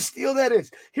about the steal that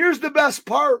is. Here's the best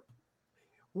part.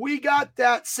 We got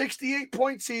that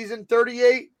 68-point season,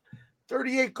 38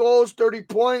 goals, 30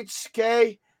 points,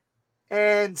 okay,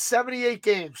 and 78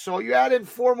 games. So you add in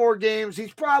 4 more games,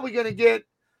 he's probably going to get,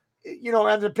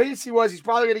 and the pace he was, he's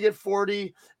probably going to get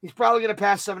 40. He's probably going to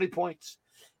pass 70 points.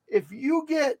 If you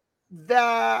get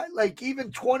that, like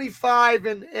even 25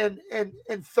 and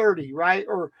 30, right?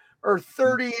 Or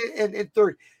 30 and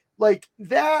 30, like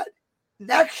that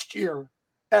next year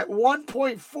at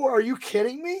 1.4. Are you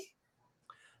kidding me?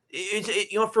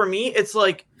 For me, it's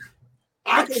like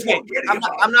I'm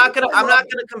not gonna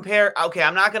compare. Okay,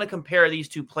 I'm not gonna compare these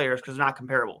two players because they're not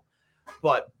comparable.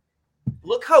 But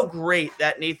look how great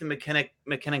that Nathan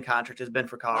McKinnon contract has been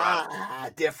for Colorado.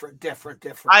 Different.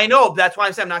 I know. That's why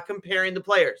I said I'm not comparing the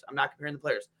players.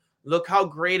 Look how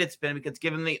great it's been because it's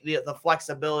given the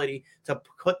flexibility to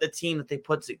put the team that they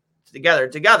put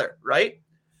together, right?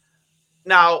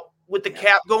 Now, with the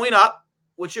cap going up,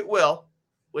 which it will.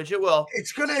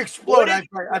 It's going to explode. I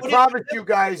promise you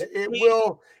guys,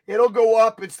 it'll go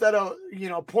up instead of,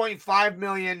 0.5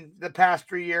 million the past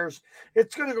 3 years.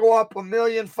 It's going to go up $1.5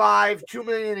 million, $2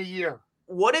 million a year.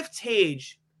 What if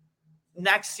Tage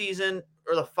next season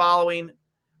or the following,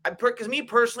 because me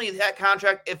personally, that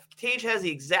contract, if Tage has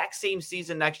the exact same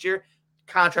season next year,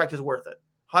 contract is worth it.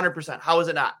 100%. How is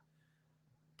it not?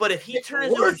 But if he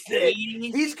turns worth it,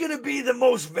 he's going to be the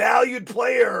most valued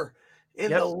player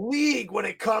in the league when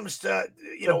it comes to,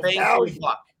 value.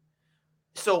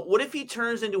 So what if he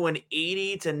turns into an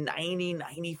 80 to 90,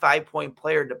 95 point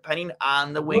player, depending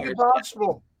on the winger? It's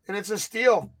possible, and it's a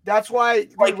steal. That's why.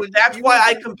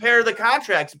 I compare the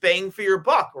contracts, bang for your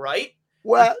buck, right?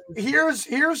 Well, here's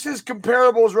his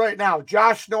comparables right now.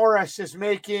 Josh Norris is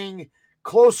making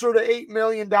closer to $8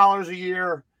 million a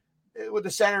year with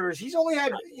the Senators. He's only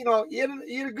had, he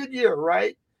had a good year,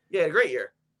 right? Yeah, a great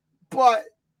year. But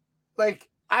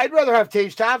I'd rather have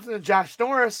Tage Thompson than Josh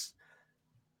Norris.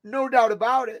 No doubt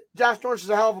about it. Josh Norris is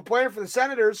a hell of a player for the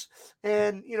Senators.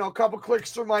 And, a couple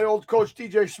clicks through my old coach,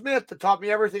 DJ Smith, that taught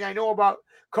me everything I know about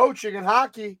coaching and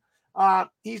hockey.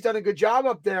 He's done a good job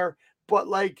up there. But,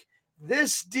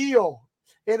 this deal,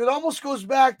 and it almost goes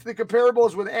back to the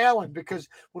comparables with Allen, because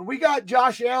when we got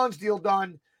Josh Allen's deal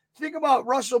done, think about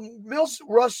Russell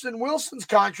Wilson's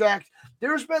contract.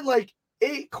 There's been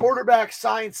 8 quarterbacks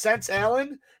signed since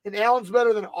Allen, and Allen's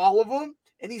better than all of them,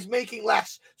 and he's making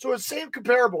less. So it's the same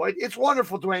comparable. It's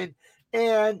wonderful, Dwayne.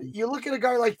 And you look at a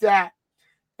guy like that,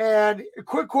 and a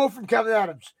quick quote from Kevin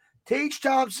Adams. Tage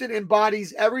Thompson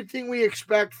embodies everything we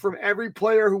expect from every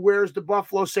player who wears the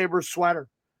Buffalo Sabres sweater.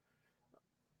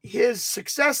 His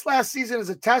success last season is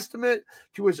a testament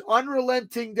to his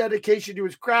unrelenting dedication to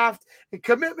his craft and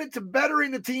commitment to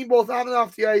bettering the team both on and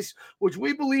off the ice, which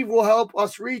we believe will help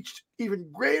us reach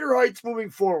even greater heights moving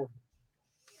forward.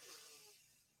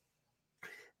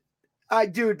 I'll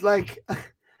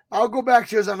go back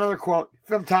to another quote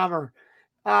from Tomer.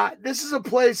 This is a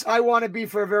place I want to be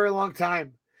for a very long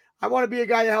time. I want to be a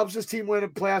guy that helps this team win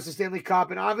and playoffs, the Stanley Cup,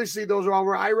 and obviously those are all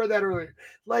where I read that earlier.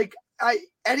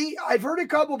 I've heard a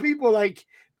couple people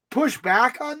push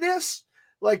back on this.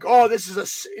 This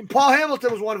is Paul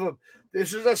Hamilton was one of them.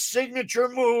 This is a signature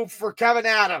move for Kevin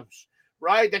Adams,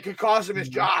 right? That could cost him his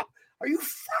job. Are you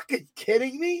fucking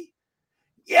kidding me?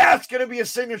 Yeah, it's going to be a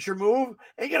signature move.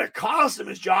 Ain't going to cost him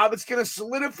his job. It's going to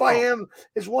solidify him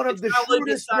as one of the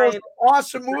shrewdest, most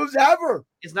awesome moves ever.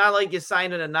 It's not like you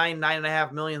signed in a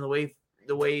 $9.5 million the way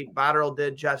Botterill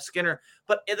did Jeff Skinner.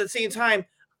 But at the same time,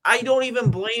 I don't even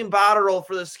blame Botterill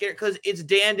for the Skinner because it's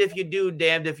damned if you do,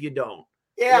 damned if you don't.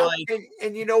 Yeah,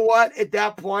 and you know what? At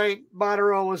that point,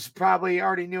 Botterill was probably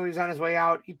already knew he was on his way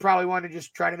out. He probably wanted to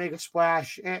just try to make a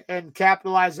splash and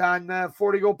capitalize on the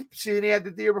 40-goal season he had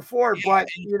the year before. Yeah, but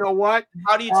you know what?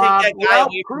 How do you take that guy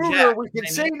away from Kruger, Jeff? we can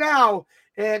say now,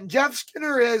 and Jeff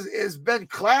Skinner has been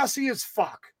classy as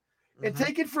fuck. Mm-hmm. And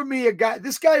take it from me,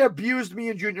 this guy abused me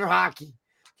in junior hockey.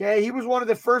 Okay, he was one of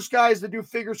the first guys to do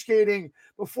figure skating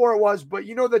before it was. But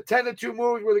you know the 10-2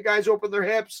 moves where the guys open their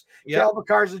hips? Yeah. Cal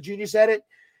McCarr's a genius at it.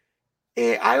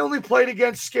 I only played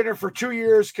against Skinner for 2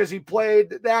 years because he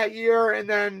played that year, and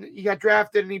then he got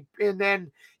drafted, and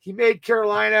then he made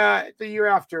Carolina the year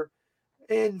after.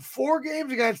 In 4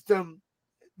 games against him,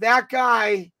 that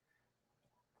guy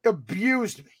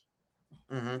abused me.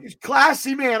 Mm-hmm. He's a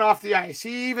classy man off the ice.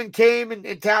 He even came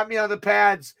and tapped me on the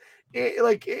pads.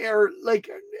 Like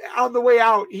on the way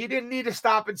out, he didn't need to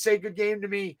stop and say good game to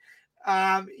me.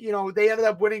 They ended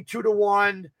up winning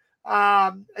 2-1.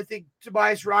 I think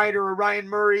Tobias Ryder or Ryan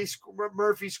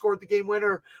Murphy scored the game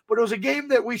winner, but it was a game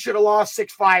that we should have lost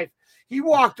 6-5. He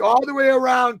walked all the way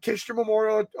around Kitchener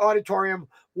Memorial Auditorium,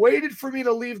 waited for me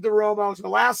to leave the room. I was the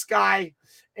last guy,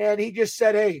 and he just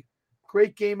said, "Hey,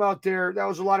 great game out there. That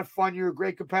was a lot of fun. You're a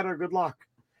great competitor. Good luck."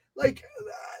 I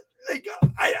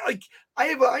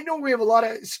know we have a lot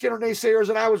of Skinner naysayers,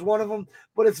 and I was one of them,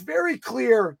 but it's very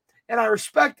clear, and I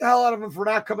respect the hell out of him for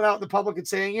not coming out in the public and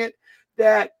saying it,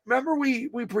 that remember we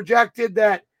projected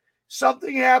that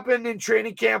something happened in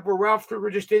training camp where Ralph Kruger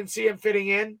just didn't see him fitting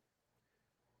in.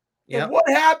 Yep. And what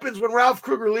happens when Ralph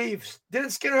Kruger leaves?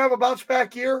 Didn't Skinner have a bounce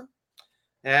back year?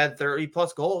 Had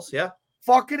 30+ goals, yeah.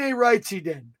 Fucking A rights he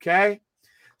did, okay?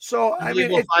 So, I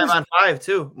mean, it's 5-on-5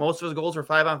 too. Most of his goals were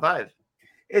 5-on-5.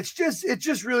 It's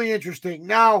just really interesting.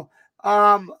 Now,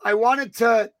 I wanted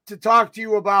to talk to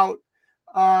you about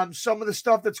some of the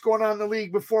stuff that's going on in the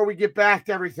league before we get back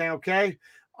to everything, okay?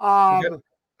 A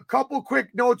couple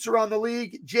quick notes around the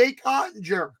league. Jake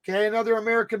Ottinger, okay, another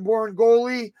American-born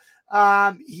goalie.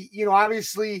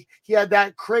 Obviously he had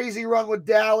that crazy run with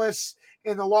Dallas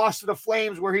in the loss to the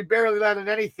Flames where he barely led in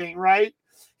anything, right?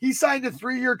 He signed a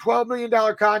 3-year, $12 million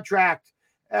contract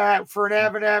for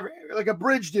like a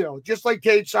bridge deal, just like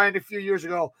Tage signed a few years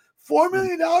ago. $4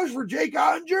 million for Jake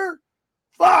Ottinger?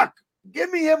 Fuck.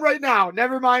 Give me him right now.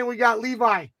 Never mind, we got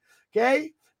Levi.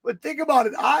 Okay? But think about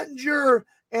it. Ottinger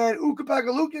and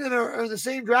Ukko-Pekka-Luukkonen are in the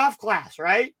same draft class,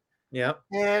 right? Yeah.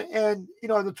 And the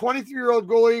 23-year-old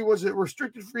goalie was a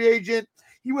restricted free agent.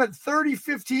 He went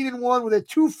 30-15-1 with a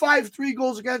 2.53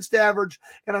 goals against average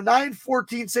and a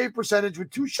 9.14 save percentage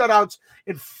with 2 shutouts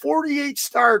in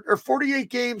 48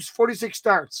 games, 46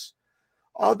 starts.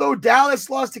 Although Dallas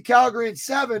lost to Calgary in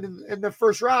 7 in the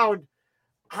first round,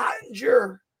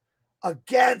 Ottinger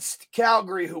against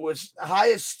Calgary, who was the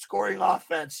highest scoring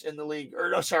offense in the league,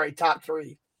 top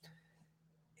 3.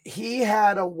 He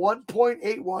had a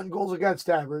 1.81 goals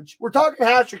against average. We're talking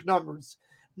hat-trick numbers.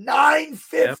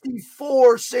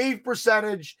 954 save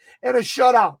percentage and a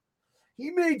shutout.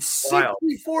 He made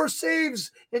 64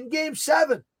 saves in game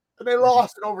 7, and they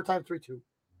lost in overtime 3-2.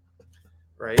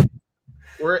 Right.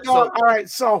 All right.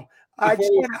 So I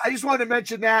just wanted to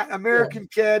mention that American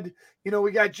kid.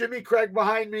 We got Jimmy Craig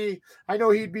behind me. I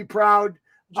know he'd be proud.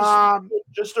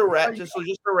 Just to wrap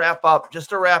up,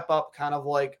 kind of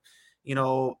like,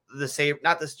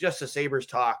 just the Sabres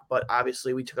talk, but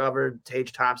obviously we covered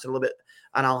Tage Thompson a little bit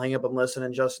on I'll Hang Up and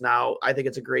Listen just now. I think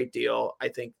it's a great deal. I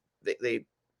think they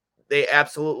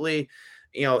absolutely,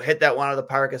 hit that one out of the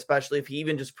park, especially if he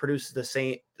even just produces a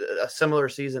similar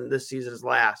season this season as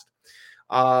last.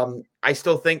 I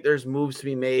still think there's moves to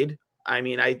be made. I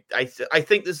mean, I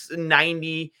think this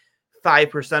 95%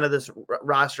 of this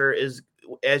roster is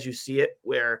as you see it,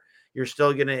 where you're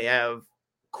still going to have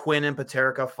Quinn and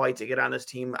Paterka fight to get on this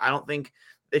team. I don't think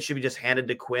it should be just handed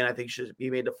to Quinn. I think he should be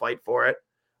made to fight for it.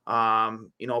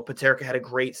 Paterka had a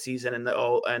great season in the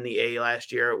A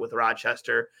last year with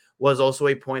Rochester, was also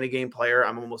a point a game player.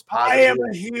 I'm almost positive. I am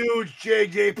a huge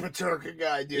JJ Paterka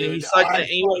guy, dude. He's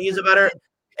a better.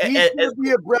 He's going to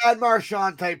be a Brad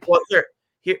Marchand type player.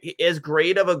 As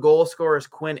great of a goal scorer as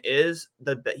Quinn is,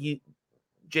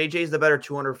 JJ's the better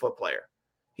 200-foot player.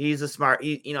 He's a smart.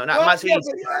 I'm not saying.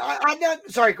 I'm not.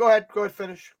 Sorry. Go ahead.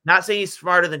 Finish. Not saying he's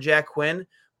smarter than Jack Quinn,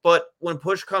 but when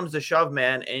push comes to shove,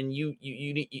 man, and you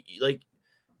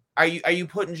Are you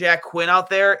putting Jack Quinn out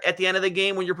there at the end of the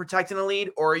game when you're protecting a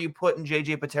lead, or are you putting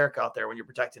JJ Paterka out there when you're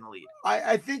protecting a lead?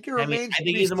 I think it remains. I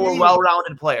think he's a more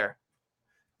well-rounded player.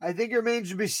 I think it remains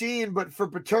to be seen, but for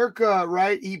Paterka,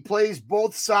 right, he plays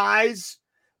both sides,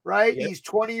 right? Yep. He's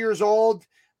 20 years old.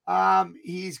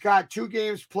 He's got 2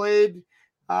 games played.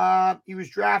 He was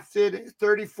drafted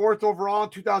 34th overall in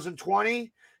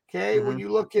 2020. Okay, when you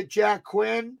look at Jack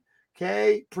Quinn,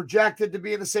 okay, projected to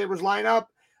be in the Sabres lineup.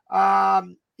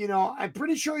 You know, I'm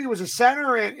pretty sure he was a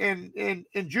center in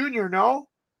junior, no?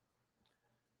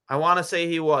 I want to say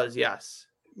he was, yes.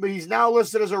 But he's now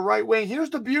listed as a right wing.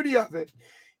 Here's the beauty of it.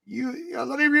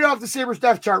 Let me read off the Sabres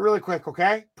depth chart really quick,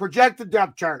 okay? Projected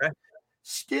depth chart. Okay.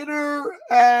 Skinner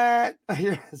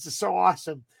this is so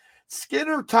awesome.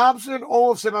 Skinner, Thompson,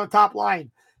 Olofsson on the top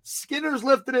line. Skinner's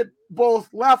lifted at both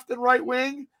left and right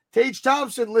wing. Tage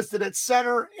Thompson listed at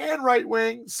center and right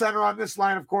wing. Center on this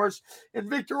line, of course. And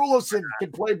Victor Olofsson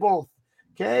can play both.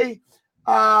 Okay?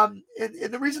 And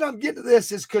the reason I'm getting to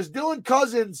this is because Dylan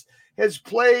Cousins has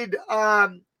played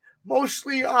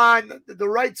mostly on the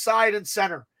right side and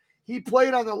center. He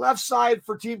played on the left side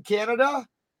for Team Canada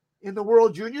in the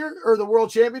World Junior or the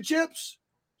World Championships.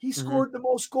 He scored the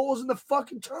most goals in the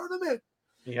fucking tournament.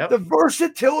 Yep. The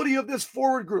versatility of this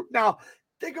forward group. Now,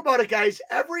 think about it, guys.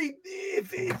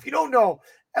 If you don't know,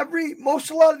 a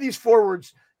lot of these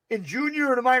forwards in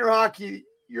junior and minor hockey,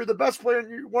 you're the best player,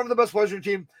 you're one of the best players on your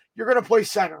team. You're going to play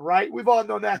center, right? We've all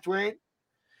known that, Dwayne.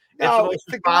 Now, it's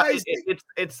the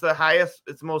highest.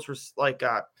 It's most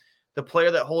the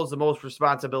player that holds the most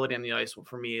responsibility on the ice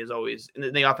for me is always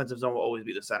in the offensive zone will always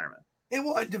be the centerman.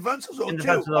 And defensive zone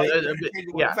too.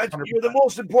 Yeah, you're the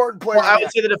most important player. Well, I would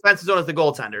say the defensive zone is the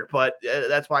goaltender, but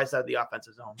that's why I said the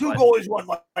offensive zone. 2 goalies, 1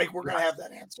 like we're gonna have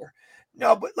that answer.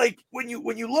 No, but like when you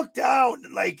look down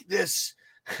like this,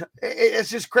 it's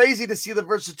just crazy to see the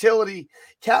versatility.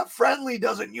 Cap Friendly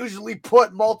doesn't usually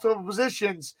put multiple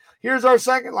positions. Here's our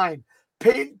second line: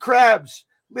 Peyton Krebs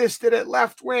listed at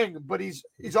left wing, but he's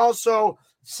also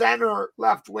center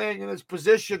left wing in his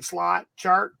position slot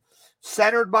chart.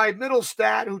 Centered by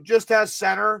Middlestat, who just has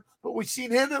center, but we've seen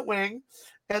him at wing.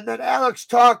 And then Alex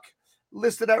Tuck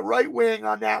listed at right wing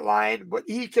on that line, but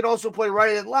he can also play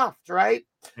right and left, right?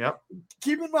 Yep.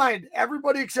 Keep in mind,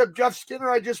 everybody except Jeff Skinner,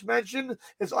 I just mentioned,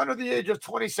 is under the age of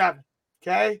 27,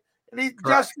 okay? And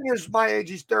Jeff Skinner's my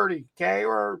age, he's 30, okay?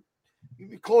 Or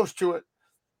close to it.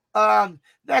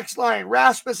 Next line,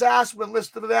 Rasmus Asplund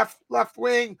listed at left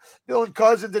wing, Dylan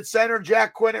Cousins at center,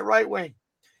 Jack Quinn at right wing.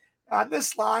 On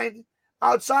this line,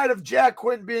 outside of Jack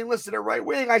Quinn being listed at right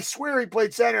wing, I swear he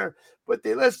played center, but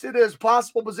they listed as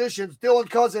possible positions. Dylan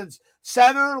Cousins,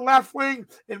 center, left wing,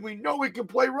 and we know he can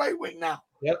play right wing now.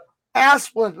 Yep.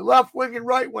 Asplund, left wing and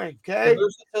right wing, okay?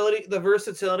 The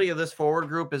versatility of this forward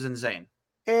group is insane.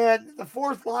 And the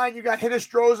fourth line, you got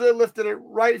Hinostroza lifted at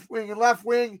right wing and left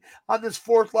wing. On this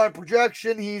fourth line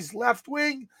projection, he's left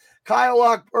wing. Kyle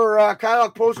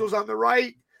Okposo's on the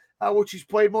right, which he's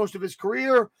played most of his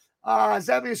career.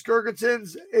 Zemius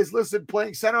Girgensons is listed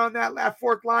playing center on that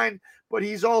fourth line, but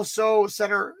he's also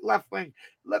center left wing.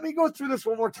 Let me go through this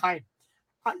one more time.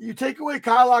 You take away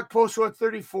Kyle Okposo at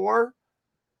 34,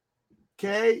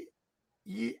 okay,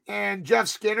 and Jeff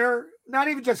Skinner, not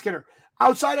even Jeff Skinner.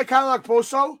 Outside of Kyle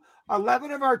Okposo, 11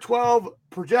 of our 12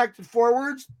 projected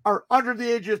forwards are under the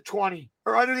age of 20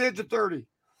 or under the age of 30,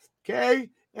 okay?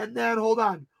 And then, hold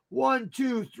on, 1,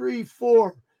 2, 3,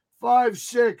 4, 5,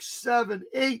 6, 7,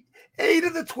 8. 8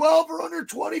 of the 12 are under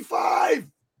 25.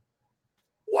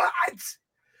 What?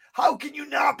 How can you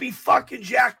not be fucking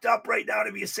jacked up right now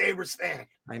to be a Sabres fan?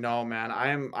 I know, man.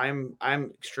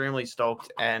 I'm extremely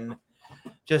stoked, and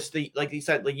just like you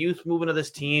said, the youth moving to this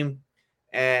team,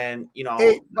 and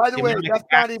Hey, by the way, that's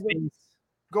not even.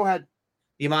 Go ahead.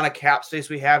 The amount of cap space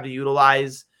we have to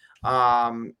utilize.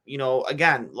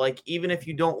 Again, like even if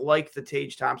you don't like the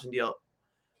Tage Thompson deal.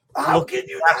 How can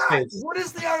you not? What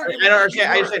is the argument? I don't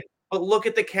understand. I understand. But look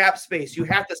at the cap space. You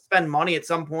have to spend money at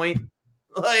some point.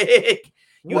 Like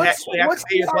what's to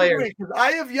pay your players.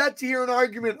 I have yet to hear an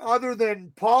argument other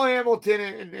than Paul Hamilton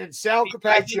and Sal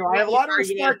Capaccio. I have a lot of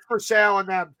respect for Sal and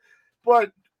them,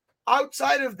 but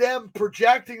outside of them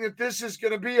projecting that this is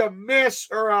going to be a miss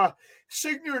or a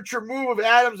signature move of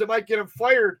Adams that might get him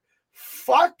fired,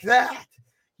 fuck that.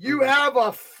 You have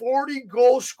a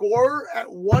 40-goal scorer at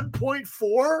 1.4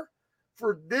 for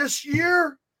this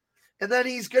year, and then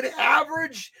he's going to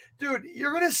average. Dude,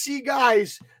 you're going to see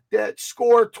guys that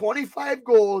score 25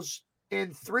 goals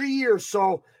in 3 years.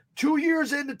 So 2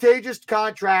 years into Tage's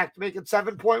contract, making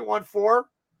 7.14.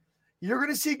 You're going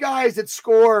to see guys that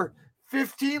score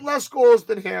 15 less goals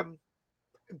than him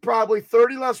probably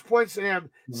 30 less points than him,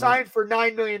 signed for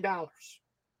 $9 million.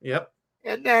 Yep.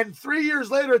 And then 3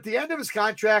 years later, at the end of his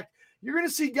contract, you're going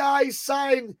to see guys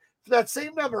sign for that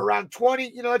same number, around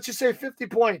 20, let's just say 50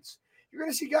 points. You're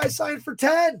going to see guys sign for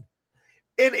 10.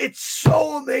 And it's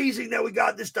so amazing that we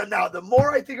got this done now. The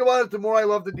more I think about it, the more I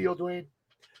love the deal, Dwayne.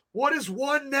 What is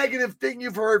one negative thing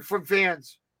you've heard from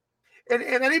fans? And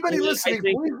anybody listening,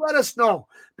 please let us know.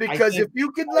 Because if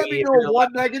you can let me know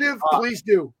one negative, please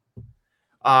do.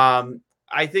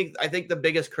 I think the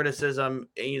biggest criticism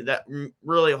that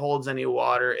really holds any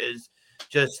water is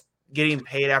just getting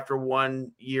paid after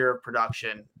 1 year of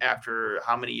production after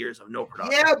how many years of no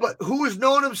production. Yeah, but who has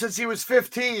known him since he was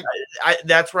 15?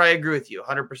 That's where I agree with you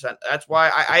 100%. That's why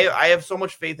I have so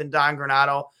much faith in Don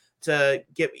Granato to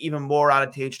get even more out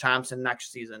of Tage Thompson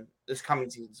this coming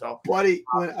season. So, buddy,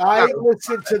 when I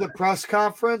listened to the press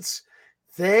conference,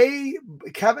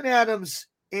 Kevin Adams,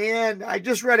 and I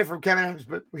just read it from Kevin Adams,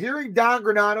 but hearing Don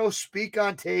Granato speak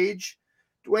on Tage,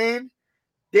 Dwayne,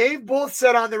 they've both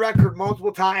said on the record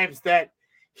multiple times that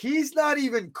he's not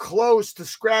even close to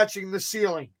scratching the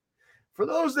ceiling. For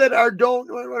those that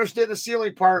don't understand the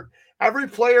ceiling part, every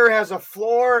player has a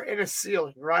floor and a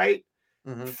ceiling, right?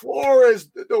 Mm-hmm. Floor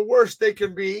is the worst they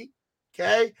can be,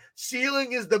 okay?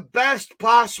 Ceiling is the best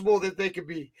possible that they can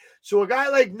be. So a guy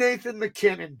like Nathan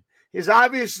McKinnon, his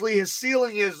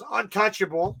ceiling is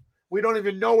untouchable. We don't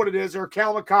even know what it is. Or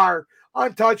Cal McCarr,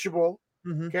 untouchable.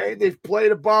 Mm-hmm. Okay, they've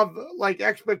played above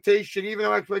expectation, even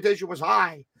though expectation was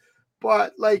high.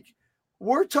 But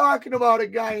we're talking about a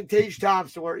guy in Tage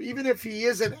Thompson where even if he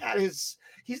isn't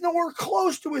he's nowhere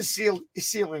close to his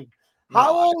ceiling.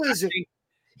 How old is he?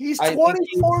 He's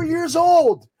 24 years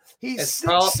old. He's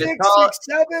 6'6",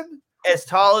 6'7". As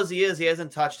tall as he is, he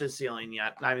hasn't touched his ceiling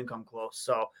yet. Not even come close.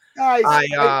 So guys,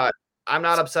 I'm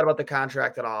not upset about the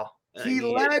contract at all. He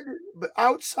led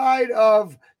outside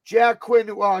of Jack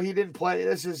Quinn. Well, he didn't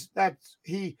play.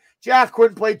 Jack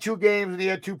Quinn played 2 games and he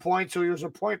had 2 points, so he was a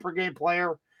point per game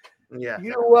player. Yeah. You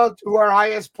know who our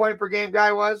highest point per game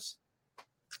guy was?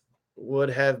 Would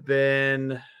have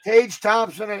been Tage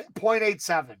Thompson at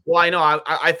 0.87. Well, I know.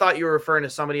 I thought you were referring to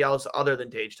somebody else other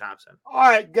than Tage Thompson. All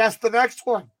right, guess the next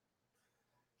one.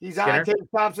 He's Skinner? on Tage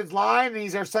Thompson's line, and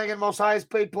he's our second most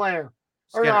highest paid player.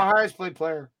 Skinner. Or no, highest paid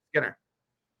player. Skinner.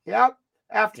 Yep.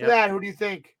 After that, who do you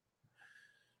think?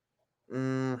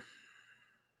 Golden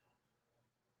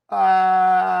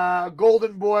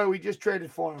Boy, we just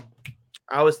traded for him.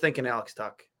 I was thinking Alex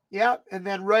Tuck. Yep. And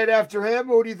then right after him,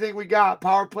 who do you think we got?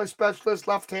 Power play specialist,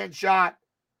 left-hand shot.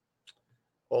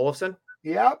 Olofsson?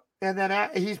 Yep. And then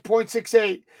he's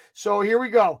 0.68. So here we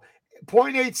go.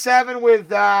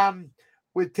 0.87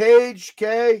 with Tage,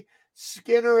 okay?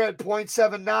 Skinner at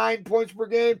 0.79 points per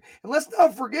game. And let's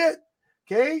not forget,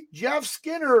 okay, Jeff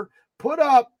Skinner put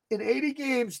up in 80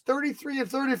 games, 33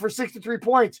 and 30 for 63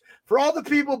 points. For all the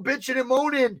people bitching and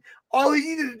moaning, all he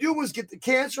needed to do was get the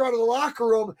cancer out of the locker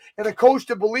room and a coach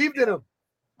that believed in him.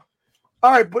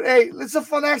 All right, but hey, it's a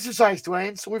fun exercise,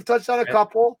 Dwayne. So we've touched on a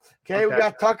couple. Okay, we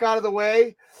got Tuck out of the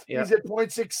way. Yep. He's at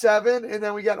 0.67, and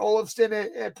then we got Olofsson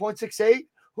at 0.68.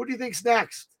 Who do you think's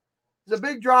next? There's a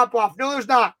big drop-off. No, there's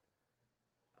not.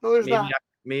 No, there's not.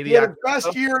 Maybe he had the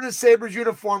best year in his Sabres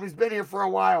uniform. He's been here for a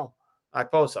while.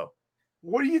 Okposo.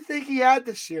 What do you think he had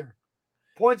this year?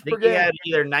 Points per game. He had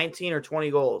either 19 or 20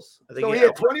 goals. So he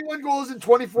had 21 goals and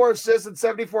 24 assists in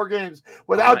 74 games.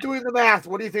 Without doing the math,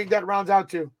 what do you think that rounds out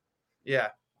to? Yeah.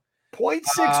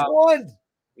 0.61.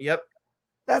 Yep.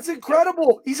 That's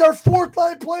incredible. He's our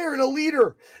fourth-line player and a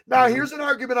leader. Now, here's an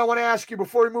argument I want to ask you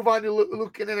before we move on to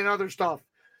looking at and other stuff.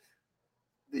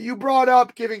 You brought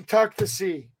up giving Tuck the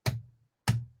C.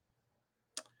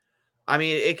 I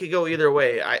mean, it could go either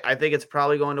way. I think it's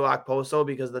probably going to Okposo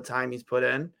because of the time he's put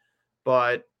in.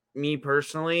 But me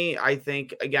personally, I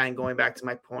think, again, going back to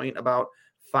my point about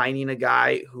finding a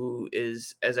guy who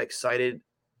is as excited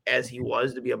as he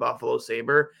was to be a Buffalo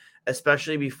Sabre,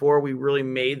 especially before we really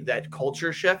made that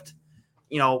culture shift,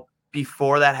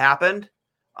 before that happened,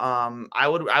 I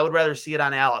would rather see it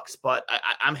on Alex, but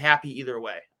I'm happy either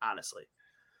way, honestly.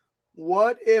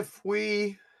 What if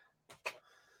we,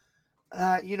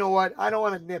 you know what? I don't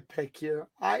want to nitpick here.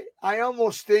 I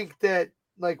almost think that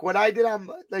what I did on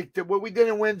what we did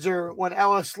in Windsor when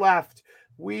Ellis left,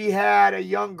 we had a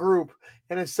young group,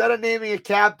 and instead of naming a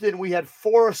captain, we had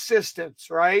 4 assistants,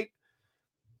 right?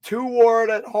 2 wore it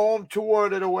at home, 2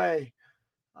 wore it away.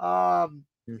 And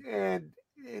I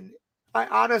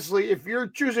honestly, if you're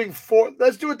choosing 4,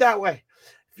 let's do it that way.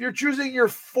 If you're choosing your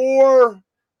 4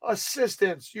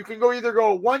 assistants, you can either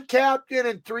go 1 captain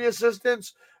and 3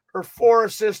 assistants, or 4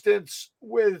 assistants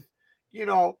with,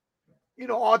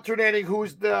 alternating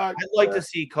who's the. I'd like to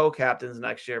see co-captains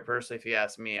next year, personally. If you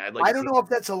ask me, I don't know if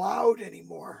that's allowed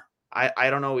anymore. I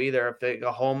don't know either. If they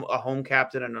a home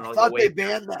captain and I thought they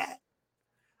banned that.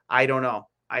 I don't know.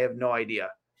 I have no idea.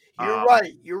 You're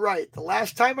right. You're right. The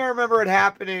last time I remember it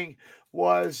happening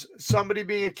was somebody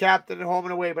being a captain at home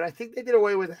and away, but I think they did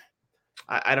away with it.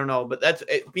 I don't know, but that's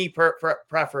me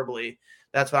preferably.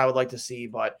 That's what I would like to see.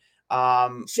 But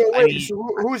so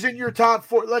who's in your top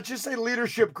 4? Let's just say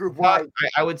leadership group. Why?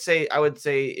 I would say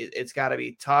it's got to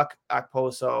be Tuck,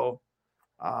 Okposo,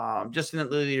 just in the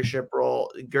leadership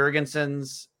role,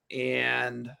 Gergensons,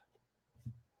 and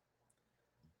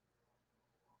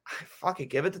fuck it,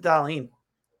 give it to Darlene.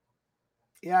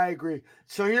 Yeah, I agree.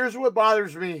 So here's what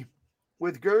bothers me.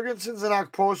 With Gergensons and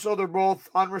Okposo, they're both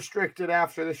unrestricted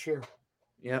after this year.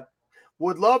 Yep.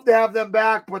 Would love to have them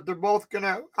back, but they're both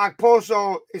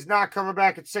Okposo is not coming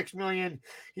back at $6 million.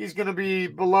 He's gonna be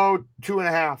below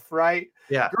 2.5, right?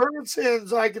 Yeah.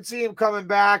 Gergensons, I could see him coming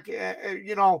back.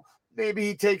 Maybe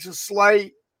he takes a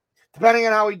slight, depending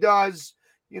on how he does,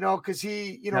 because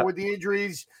he, with the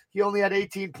injuries, he only had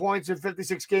 18 points in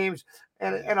 56 games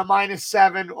and a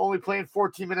 -7, only playing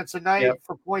 14 minutes a night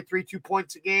for 0.32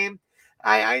 points a game.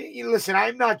 Listen,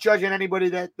 I'm not judging anybody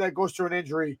that goes through an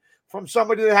injury. From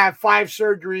somebody that had 5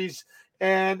 surgeries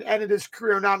and ended his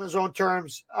career not on his own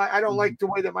terms. I don't like the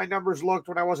way that my numbers looked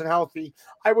when I wasn't healthy.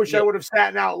 I wish I would have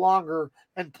sat out longer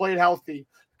and played healthy,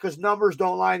 because numbers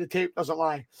don't lie, the tape doesn't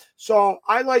lie. So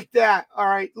I like that. All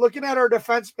right. Looking at our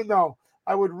defensemen, though,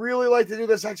 I would really like to do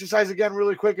this exercise again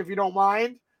really quick, if you don't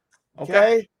mind.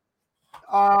 Okay.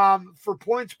 For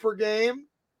points per game.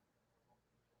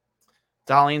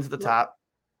 Darlene's at the top.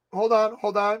 Hold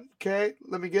on. Okay.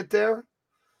 Let me get there.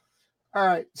 All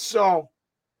right. So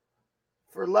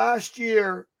for last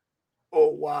year, oh,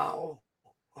 wow.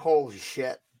 Holy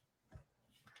shit.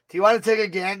 Do you want to take a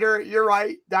gander? You're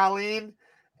right. Darlene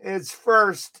is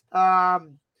first.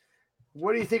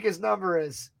 What do you think his number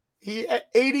is? He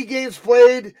 80 games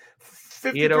played,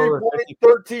 53 points,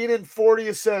 13 and 40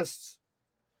 assists.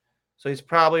 So he's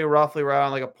probably roughly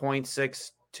around like a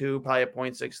 0.62, probably a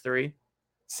 0.63.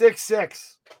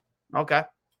 6'6". Okay.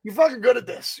 You're fucking good at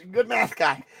this. You're a good math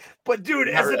guy. But dude,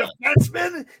 as a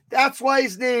defenseman, that's why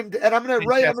he's named. And I'm gonna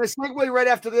segue right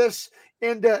after this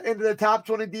into the top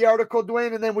 20D article,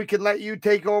 Dwayne, and then we can let you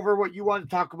take over what you want to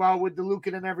talk about with the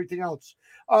Lucan and everything else.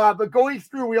 But going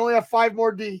through, we only have 5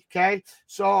 more D. Okay,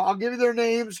 so I'll give you their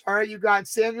names. All right, you got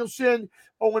Samuelson,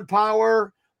 Owen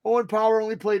Power. Owen Power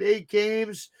only played 8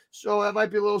 games, so that might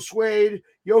be a little swayed.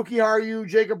 Yoki Haru,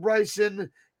 Jacob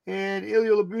Bryson, and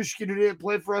Ilya Lyubushkin, who didn't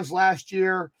play for us last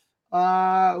year.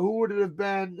 Who would it have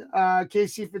been?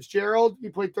 Casey Fitzgerald. He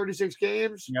played 36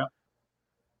 games. Yeah.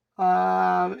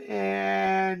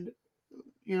 And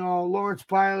Lawrence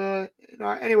Pilot.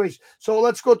 Anyways, so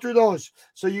let's go through those.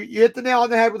 So you hit the nail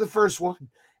on the head with the first one.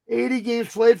 80 games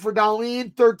played for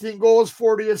Darlene, 13 goals,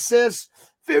 40 assists,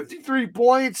 53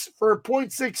 points for a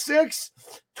 0.66,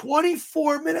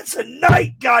 24 minutes a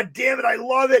night. God damn it, I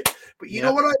love it. But you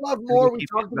know what I love more? We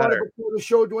talked about it before the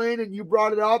show, Dwayne, and you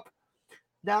brought it up.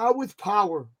 Now with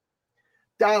Power,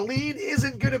 Darlene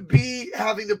isn't going to be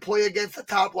having to play against the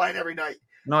top line every night.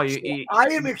 No, I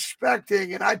am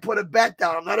expecting, and I put a bet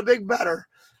down. I'm not a big better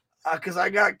because I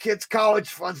got kids' college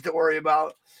funds to worry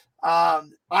about.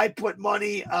 I put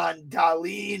money on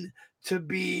Darlene to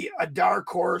be a dark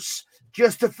horse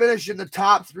just to finish in the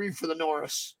top 3 for the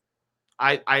Norris.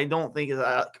 I don't think it's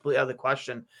a completely out of the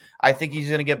question. I think he's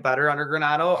going to get better under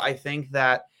Granato. I think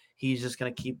that he's just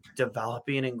going to keep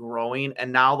developing and growing.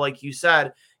 And now, like you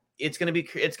said, it's going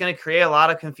to create a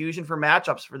lot of confusion for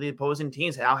matchups for the opposing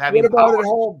teams. Now having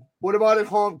What about at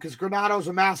home? Because Granato's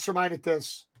a mastermind at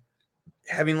this.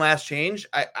 Having last change,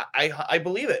 I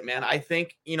believe it, man. I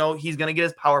think he's going to get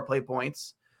his power play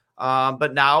points.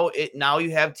 But now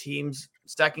you have teams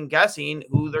second guessing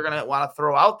who they're going to want to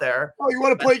throw out there. Oh, you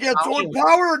want to play against Owen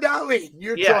Power or Darlene?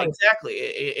 Exactly.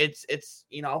 It's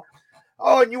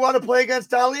Oh, and you want to play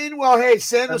against Darlene? Well, hey,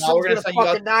 Sanderson's going to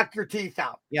fucking knock your teeth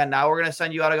out. Yeah, now we're going to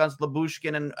send you out against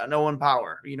Lyubushkin and Owen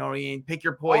Power. Pick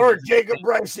your poison. Or Jacob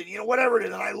Bryson, whatever it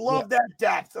is. And I love that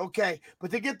depth. Okay, but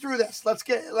to get through this, let's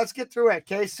get through it.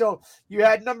 Okay, so you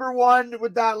had number 1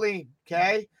 with Darlene.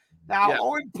 Okay, now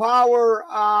Owen Power,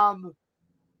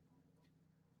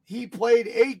 he played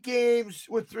 8 games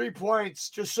with 3 points,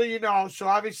 just so you know. So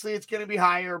obviously it's going to be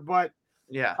higher, but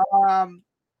yeah.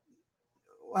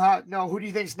 No, who do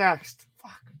you think's next?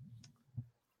 Fuck.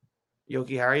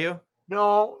 Yoki Haru?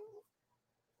 No.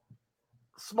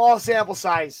 Small sample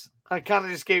size. I kind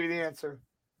of just gave you the answer.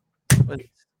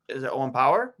 Is it Owen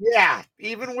Power? Yeah.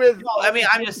 Even with. No, I mean,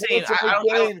 I'm just saying.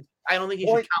 I don't think he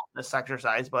should count this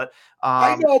exercise, but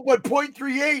I know, but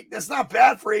 0.38, that's not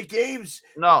bad for 8 games.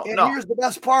 No. Here's the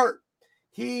best part.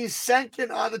 He's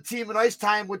second on the team in ice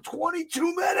time with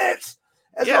 22 minutes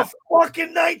as a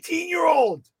fucking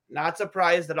 19-year-old. Not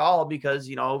surprised at all because,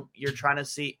 you're trying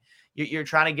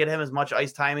to get him as much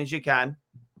ice time as you can.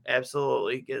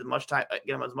 Absolutely. Get him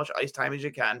as much ice time as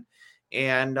you can.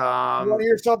 And you want to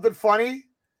hear something funny?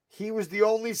 He was the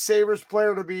only Sabres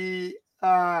player to be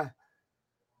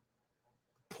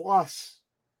plus.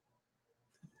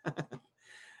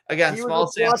 Again, small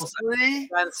sample size.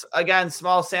 Again,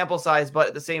 small sample size, but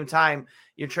at the same time,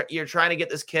 you're trying to get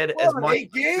this kid as much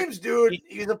 8 games, dude.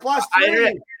 He's a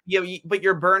 +3. But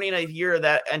you're burning a year of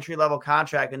that entry level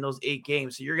contract in those 8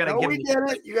 games, so you're gonna give me. Get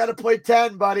it. You got to play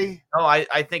 10, buddy. No,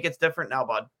 I think it's different now,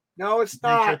 bud. No, it's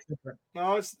not.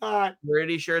 No, it's not.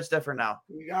 Pretty sure it's different now.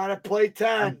 You got to play 10.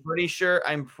 I'm pretty sure.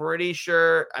 You got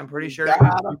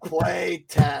to play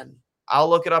 10. I'll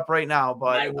look it up right now,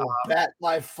 but I will bet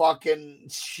my fucking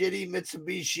shitty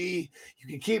Mitsubishi. You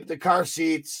can keep the car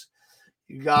seats.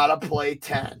 You gotta play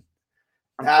 10.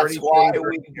 That's why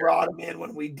we brought him in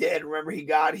when we did. Remember, he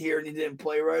got here and he didn't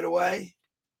play right away.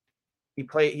 He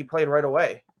played right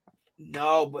away.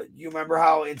 No, but you remember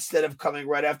how instead of coming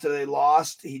right after they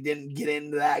lost, he didn't get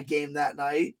into that game that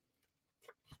night.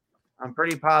 I'm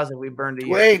pretty positive we burned a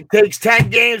year. Wayne, takes 10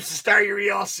 games to start your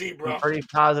ELC, bro. I'm pretty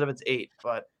positive it's 8,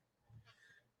 but.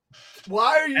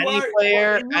 Why are you?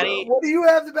 What do you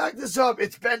have to back this up?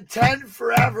 It's been 10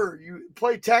 forever. You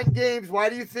play 10 games. Why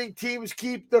do you think teams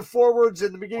keep the forwards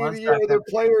in the beginning of the year, their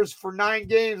players for 9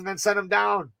 games, and then send them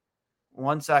down?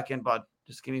 1 second, bud.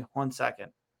 Just give me 1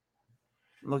 second.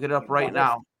 Look it up right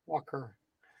now. Fucker.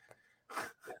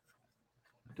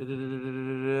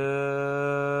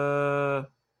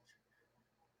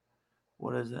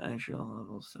 What is the entry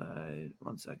level side?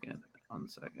 1 second. 1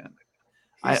 second.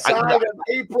 He signed on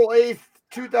April 8th,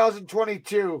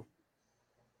 2022.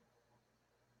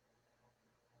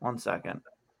 1 second.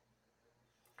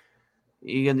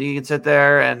 You can sit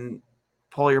there and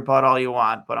pull your butt all you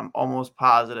want, but I'm almost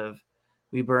positive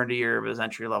we burned a year of his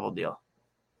entry level deal.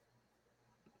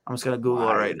 I'm just gonna Google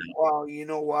it right now. Well, you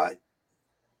know what?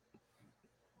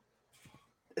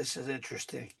 This is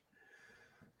interesting.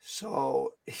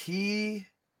 So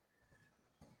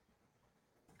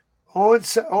Owen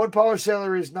Power's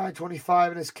salary is $925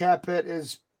 and his cap hit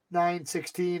is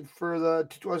 $916 for the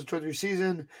 2023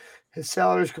 season. His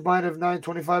salary is combined of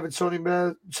 $925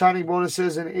 in signing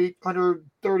bonuses and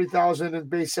 $830,000 in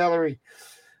base salary.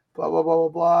 Blah blah blah blah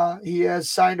blah. He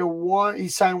signed one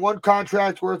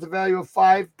contract worth a value of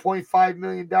 $5.5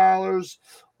 million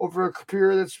over a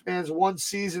period that spans 1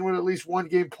 season with at least 1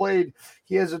 game played.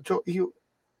 He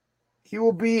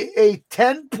will be a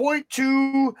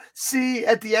 10.2 C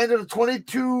at the end of the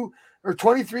 22 or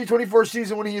 23-24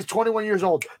 season when he is 21 years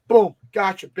old. Boom.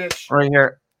 Gotcha, bitch. Right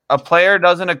here. A player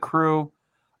doesn't accrue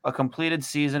a completed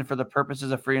season for the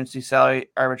purposes of free agency, salary,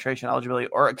 arbitration, eligibility,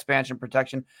 or expansion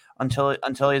protection until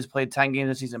he has played 10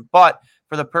 games a season. But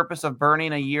for the purpose of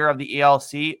burning a year of the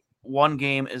ELC, 1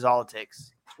 game is all it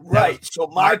takes. Right. So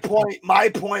my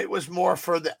point was more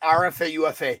for the RFA,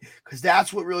 UFA, because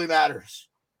that's what really matters.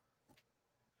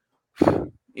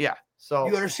 Yeah. So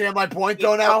you understand my point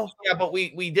though now? Yeah, but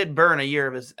we did burn a year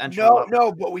of his entry.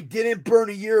 No, but we didn't burn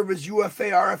a year of his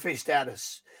UFA, RFA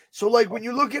status. So like when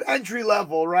you look at entry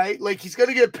level, right? Like he's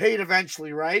gonna get paid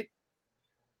eventually, right?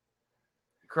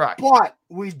 Correct. But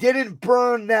we didn't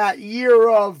burn that year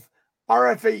of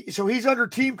RFA. So he's under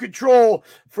team control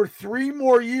for 3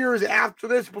 more years after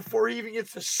this before he even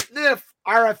gets to sniff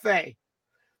RFA.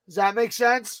 Does that make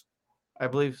sense? I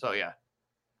believe so, yeah.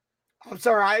 I'm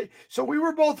sorry. So we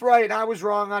were both right, and I was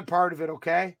wrong on part of it,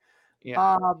 okay?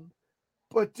 Yeah.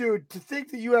 But, dude, to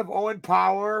think that you have Owen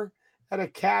Power at a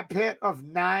cap hit of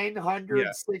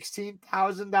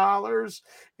 $916,000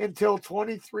 until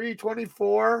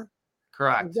 23-24.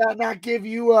 Correct. Does that not give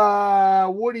you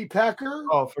Woody Pecker?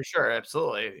 Oh, for sure.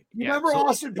 Absolutely. You remember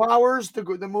Austin Powers,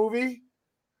 the movie?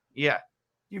 Yeah.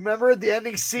 You remember the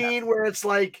ending scene where it's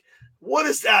like, what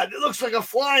is that? It looks like a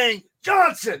flying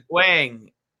Johnson. Wang.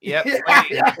 Yep. Yeah.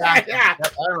 I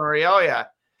remember. Oh, yeah.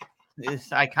 It's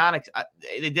iconic.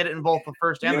 They did it in both the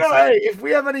first and the second. Hey, if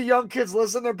we have any young kids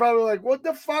listen, they're probably like, what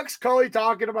the fuck's Cully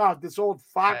talking about? This old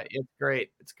fuck. Yeah, it's great.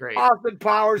 It's great. Austin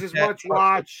Powers is much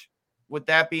watch. With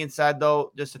that being said,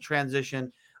 though, just a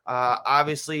transition.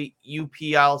 Obviously,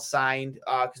 UPL signed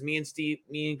because me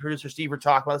and producer Steve were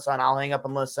talking about this on I'll Hang Up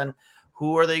and Listen.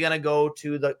 Who are they going to go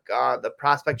to the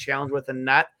prospect challenge with the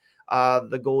net?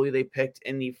 The goalie they picked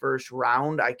in the first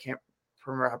round. I can't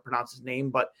remember how to pronounce his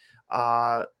name, but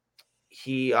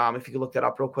He, if you could look that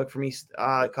up real quick for me,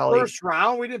 colleague. First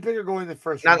round? We didn't pick a goalie in the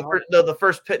first Not round. the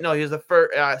first pit. No, he was the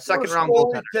second round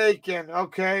goaltender. Taken.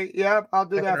 Okay. Yep. I'll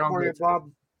do that for you, Bob.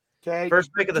 Okay.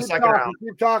 First pick of the second round.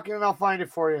 Keep talking and I'll find it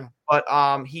for you. But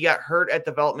he got hurt at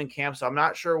development camp, so I'm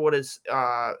not sure what his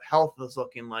health is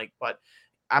looking like, but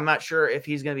I'm not sure if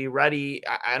he's going to be ready.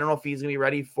 I don't know if he's going to be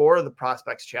ready for the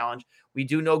Prospects Challenge. We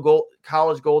do know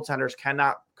college goaltenders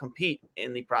cannot compete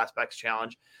in the Prospects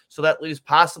Challenge. So that leaves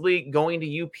possibly going to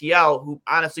UPL, who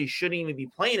honestly shouldn't even be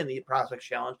playing in the Prospects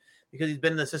Challenge because he's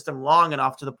been in the system long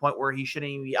enough to the point where he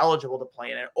shouldn't even be eligible to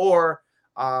play in it, or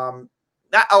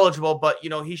not eligible, but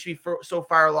he should be so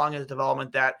far along in his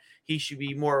development that he should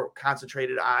be more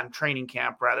concentrated on training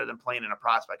camp rather than playing in a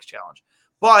Prospects Challenge.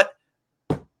 But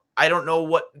I don't know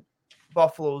what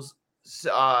Buffalo's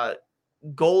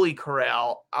goalie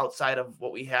corral outside of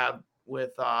what we have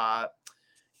with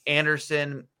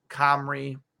Anderson,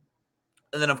 Comrie,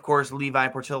 and then, of course, Levi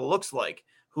Portillo looks like,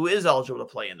 who is eligible to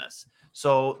play in this.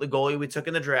 So the goalie we took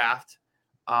in the draft,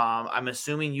 I'm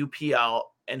assuming UPL,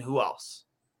 and who else?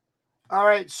 All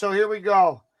right, so here we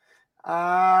go.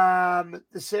 The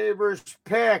Sabres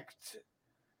picked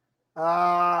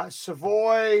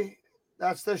Savoy.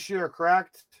 That's this year,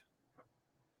 correct?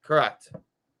 Correct.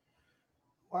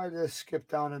 Why did this skip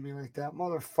down on me like that?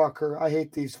 Motherfucker. I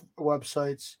hate these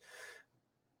websites.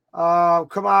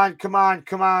 Come on.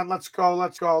 Let's go.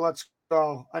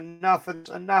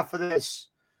 Enough of this.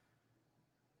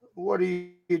 What are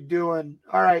you doing?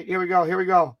 All right, here we go.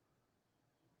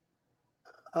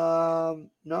 No,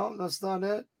 that's not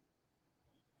it.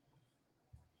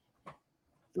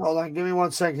 Hold on, give me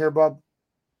 1 second here, Bob.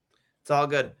 It's all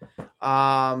good.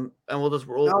 And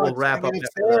we'll wrap up.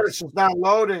 It's just not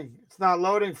loading. It's not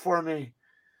loading for me.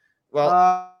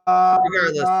 Well,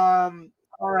 regardless.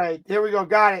 All right, here we go.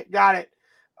 Got it. The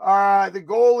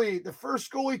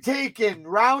first goalie taken,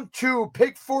 round 2,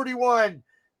 pick 41,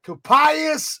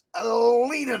 Topias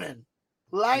Leinonen.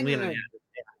 I didn't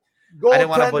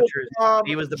want to butcher his.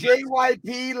 He was the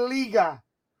JYP Liga.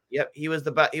 Yep, he was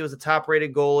the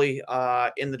top-rated goalie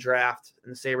in the draft,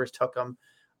 and the Sabres took him.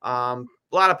 A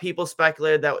lot of people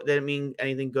speculated that didn't mean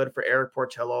anything good for Eric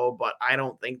Portillo, but I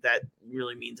don't think that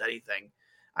really means anything.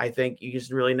 I think you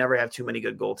just really never have too many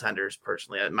good goaltenders,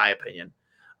 personally, in my opinion.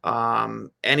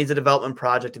 And he's a development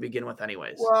project to begin with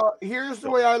anyways. Well, here's the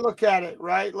way I look at it,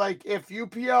 right? Like, if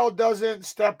UPL doesn't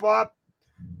step up,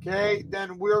 okay,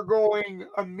 then we're going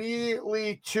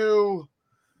immediately to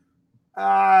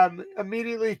our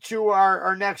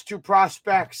next two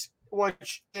prospects,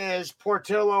 which is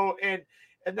Portillo and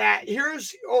that.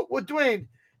 Here's what Dwayne,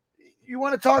 you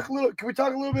want to talk a little? Can we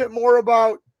talk a little bit more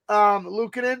about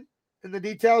Luukkonen and the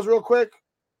details real quick?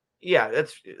 Yeah,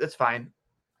 that's fine.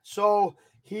 So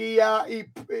he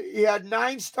had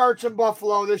 9 starts in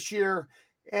Buffalo this year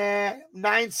and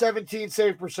 917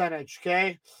 save percentage.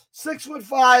 Okay,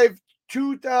 6'5",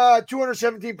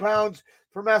 217 pounds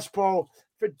from Espo.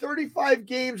 For 35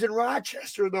 games in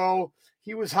Rochester, though,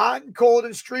 he was hot and cold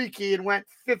and streaky and went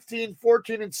 15,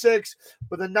 14, and 6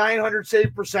 with a 900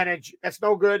 save percentage. That's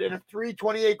no good, and a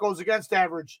 328 goals against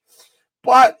average.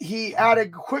 But he had a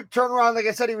quick turnaround. Like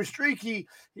I said, he was streaky.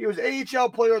 He was AHL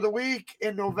Player of the Week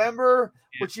in November,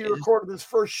 which he recorded his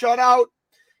first shutout.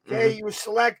 Okay, He was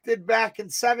selected back in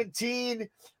 17.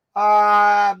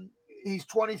 He's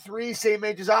 23, same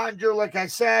age as Ottinger, like I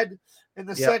said. In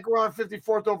the second round,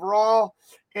 54th overall.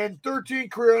 And 13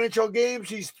 career NHL games,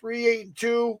 he's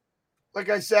 3-8-2, like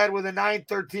I said, with a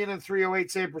 913 and 308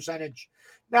 save percentage.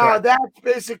 Now, that's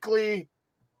basically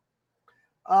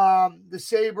the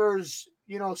Sabres,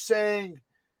 saying,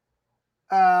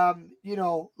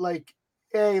 like,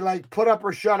 hey, like, put up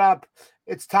or shut up.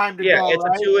 It's time to go. Yeah, it's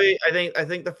right? a two-way. I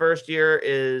think the first year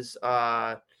is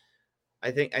I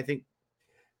think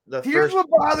Here's what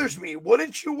bothers me.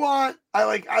 Wouldn't you want?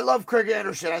 I love Craig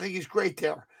Anderson. I think he's great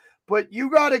there. But you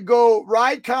got to go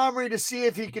ride Comrie to see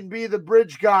if he can be the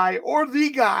bridge guy or the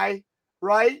guy,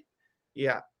 right?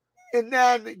 Yeah. And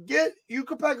then get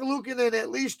Ukko-Pekka Luukkonen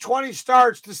at least 20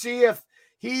 starts to see if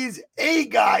he's a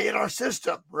guy in our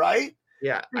system, right?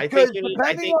 Yeah. Because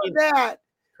depending on that,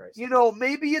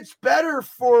 maybe it's better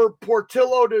for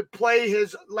Portillo to play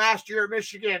his last year at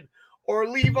Michigan or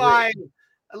Levi.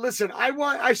 Listen,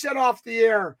 I said off the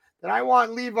air that I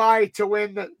want Levi to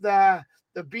win the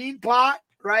Bean Pot,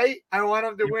 right? I want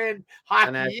him to win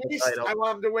Hockey East. Title. I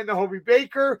want him to win the Hobie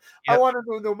Baker. I want him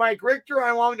to win the Mike Richter.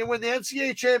 I want him to win the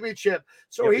NCAA championship.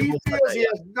 So he feels he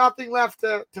has nothing left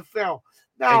to fill.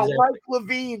 Now, Mike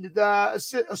Levine, the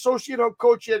associate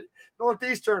coach at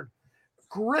Northeastern,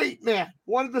 great man.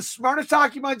 One of the smartest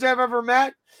hockey minds I've ever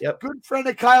met. Yep. Good friend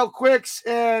of Kyle Quick's,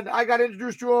 and I got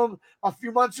introduced to him a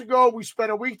few months ago. We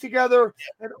spent a week together.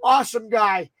 An awesome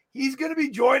guy. He's going to be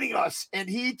joining us, and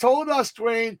he told us,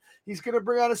 Dwayne, he's going to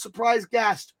bring on a surprise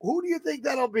guest. Who do you think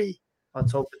that'll be?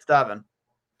 Let's hope it's Devin.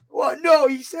 Well, no,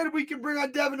 he said we can bring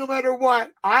on Devin no matter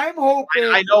what. I'm hoping.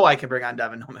 I know I can bring on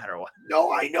Devin no matter what.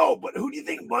 No, I know, but who do you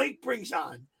think Mike brings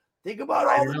on? Think about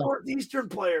all the Northeastern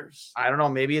players. I don't know.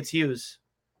 Maybe it's Hughes.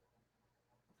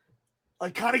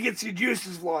 Like, kind of gets your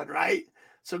juices flowing, right?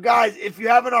 So, guys, if you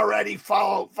haven't already,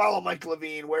 follow Mike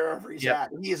Levine wherever he's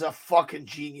at. He is a fucking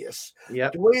genius.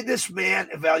 Yep. The way this man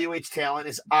evaluates talent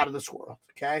is out of this world.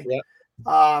 Okay. Yep.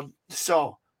 So,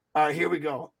 all right, here we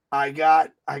go. I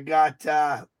got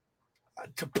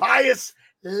Tobias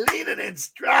Lehninen's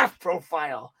draft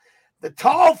profile. The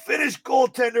tall Finnish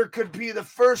goaltender could be the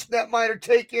first netminder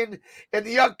taken in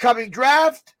the upcoming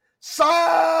draft.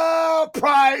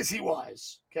 Surprise, he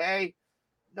was. Okay.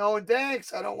 No, and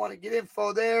thanks. I don't want to get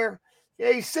info there.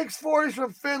 Yeah, he's 6'4". He's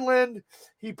from Finland.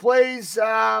 He plays.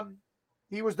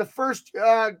 He was the first.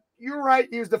 You're right.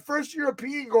 He was the first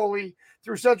European goalie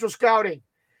through Central Scouting.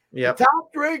 Yeah. The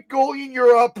top-ranked goalie in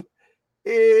Europe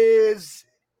is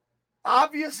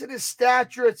obvious in his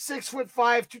stature at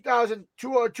 6'5",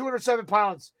 207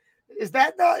 pounds. Is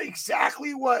that not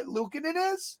exactly what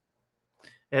Luukkonen is?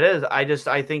 It is.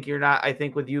 I think you're not. I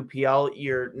think with UPL,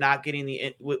 you're not getting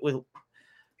the with.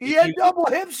 He had double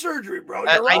hip surgery, bro.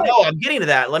 I know. I'm getting to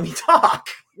that. Let me talk.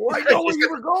 Well, I know where you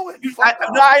were going.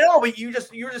 I know, but you were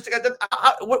just.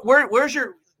 Where's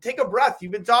your? Take a breath.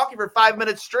 You've been talking for 5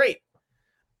 minutes straight.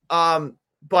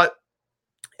 But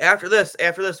after this,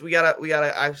 we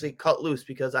gotta actually cut loose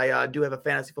because I do have a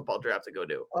fantasy football draft to go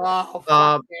do.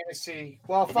 Oh, fantasy.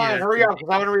 Well, fine. Hurry up because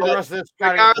I'm gonna read the rest of this.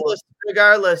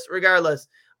 Regardless.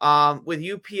 With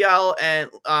UPL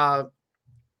and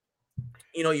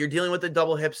you're dealing with the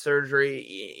double hip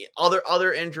surgery,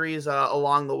 other injuries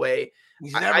along the way.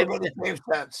 He's never been the same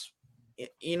since.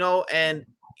 And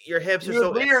your hips are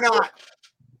so. Agree or not?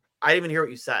 I didn't even hear what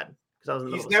you said because I was in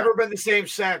the middle. He's never been the same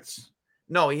since.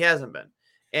 No, he hasn't been.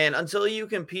 And until you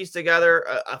can piece together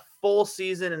a full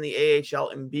season in the AHL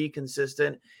and be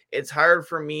consistent, it's hard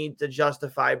for me to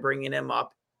justify bringing him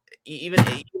up, even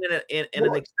in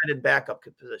an extended backup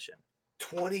position.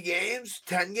 20 games,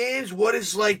 10 games. What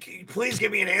is please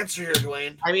give me an answer here,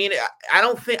 Dwayne. I mean, I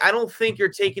don't think you're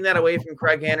taking that away from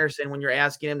Craig Anderson when you're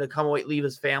asking him to come away, leave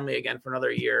his family again for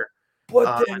another year.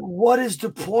 But then what is the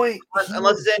point?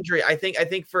 Unless it's injury. I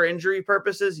think for injury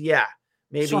purposes, yeah.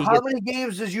 Maybe. So how many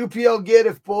games does UPL get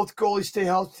if both goalies stay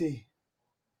healthy?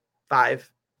 5.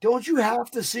 Don't you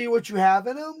have to see what you have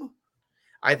in him?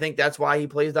 I think that's why he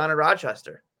plays down in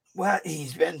Rochester. Well,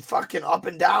 he's been fucking up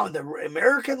and down. The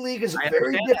American League is a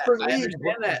very different league.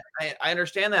 I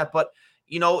understand that. But,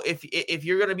 if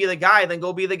you're going to be the guy, then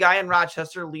go be the guy in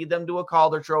Rochester, lead them to a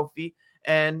Calder Trophy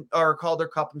or Calder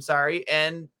Cup, I'm sorry,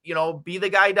 and, be the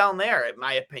guy down there, in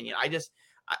my opinion.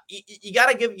 You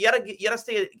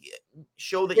gotta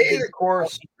show that of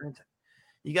course.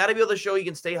 You got to be able to show you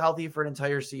can stay healthy for an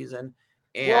entire season.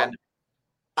 And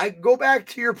I go back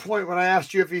to your point when I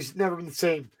asked you if he's never been the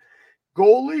same.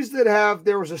 Goalies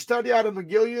there was a study out of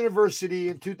McGill University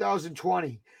in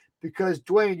 2020 because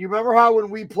Dwayne, you remember how when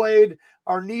we played,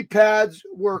 our knee pads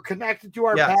were connected to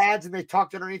our pads and they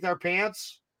tucked underneath our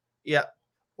pants? Yeah.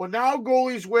 Well, now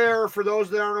goalies wear, for those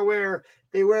that aren't aware,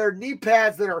 they wear knee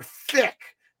pads that are thick.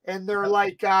 And they're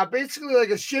basically like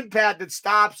a shin pad that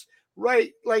stops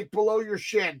right below your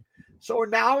shin. So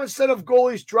now instead of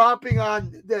goalies dropping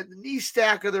on the knee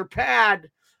stack of their pad,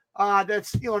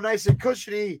 that's nice and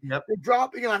cushiony, they're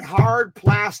dropping on hard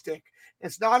plastic.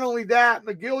 It's not only that,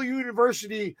 McGill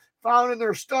University found in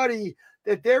their study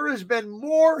that there has been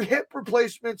more hip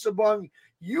replacements among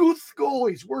youth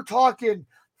goalies. We're talking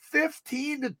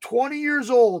 15 to 20 years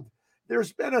old.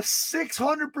 There's been a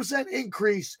 600%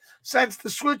 increase since the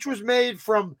switch was made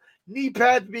from knee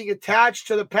pads being attached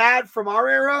to the pad from our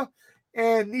era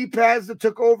and knee pads that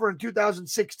took over in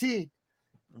 2016.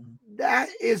 That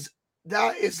is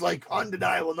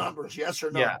undeniable numbers. Yes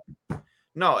or no? Yeah.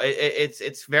 No,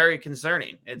 it's very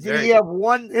concerning. Did he have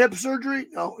one hip surgery?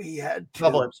 No, he had 2.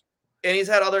 Double hips. And he's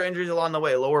had other injuries along the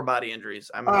way, lower body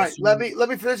injuries. All right, let me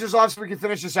finish this off so we can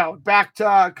finish this out. Back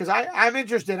to because I'm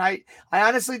interested. I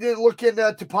honestly didn't look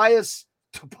into Tobias.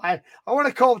 I want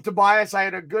to call him Tobias. I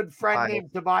had a good friend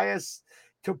named Tobias.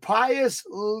 Tobias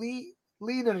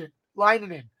Lehninen's.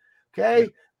 Okay. Yeah.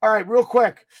 All right, real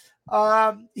quick.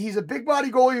 He's a big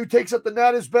body goalie who takes up the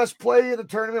net. His best play in the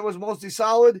tournament was mostly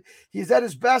solid. He's at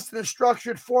his best in a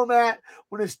structured format.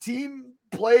 When his team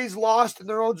plays lost in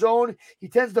their own zone, he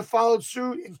tends to follow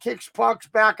suit and kicks pucks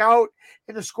back out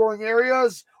in the scoring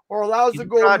areas or allows the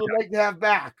goalie he would like to have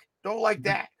back. Don't like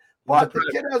that. But the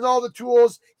kid has all the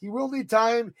tools. He will need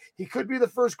time. He could be the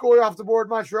first goalie off the board in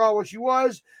Montreal, which he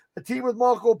was. A team with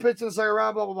multiple pitches in the second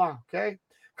round, blah, blah, blah. Okay?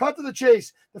 Cut to the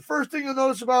chase. The first thing you'll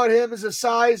notice about him is his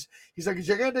size. He's like a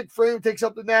gigantic frame, takes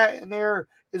up the net, and there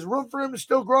is room for him to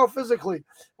still grow physically.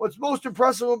 What's most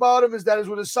impressive about him is that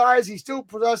with his size, he still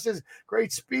possesses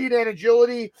great speed and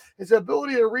agility. His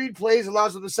ability to read plays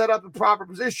allows him to set up in proper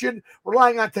position,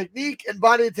 relying on technique and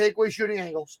body takeaway shooting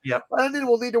angles. Yep. Landon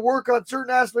will need to work on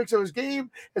certain aspects of his game,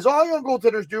 as all young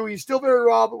goaltenders do. He's still very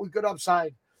raw, but with good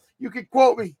upside. You can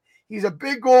quote me. He's a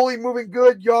big goalie, moving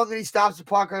good, young, and he stops the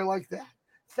puck. I like that.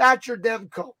 Thatcher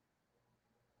Demko.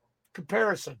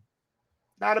 Comparison.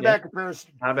 Not a bad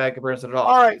comparison. Not a bad comparison at all.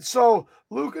 All right, so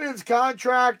Luukkonen's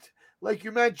contract, like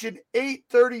you mentioned,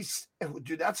 $830.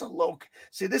 Dude, that's a low.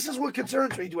 See, this is what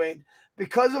concerns me, Dwayne.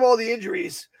 Because of all the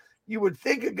injuries, you would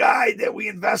think a guy that we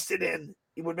invested in,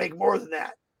 he would make more than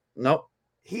that. Nope.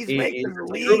 He's making the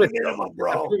league minimum,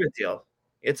 bro.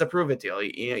 It's a prove it deal.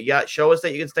 Yeah, show us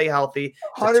that you can stay healthy.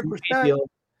 100%.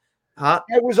 Huh?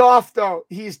 It was off, though.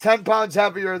 He's 10 pounds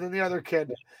heavier than the other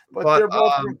kid. But they're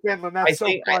both from Finland. That's so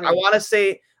funny. I want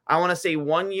to say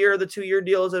 1 year, the 2 year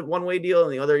deal is a one-way deal,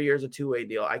 and the other year is a two-way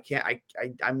deal. I'm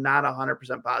not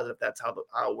 100% positive that's how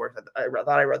it works. I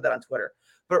thought I read that on Twitter.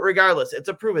 But regardless, it's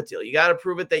a prove it deal. You got to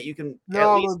prove it that you can.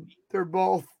 They're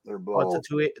both. Oh, it's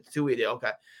a two-way deal.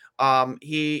 Okay.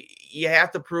 You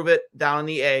have to prove it down in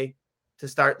the A to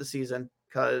start the season,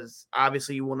 because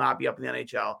obviously you will not be up in the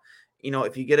NHL.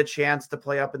 If you get a chance to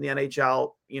play up in the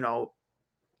NHL,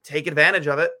 take advantage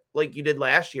of it like you did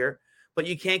last year, but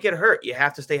you can't get hurt. You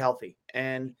have to stay healthy.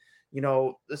 And,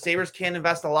 the Sabres can't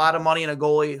invest a lot of money in a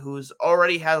goalie who's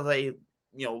already has a,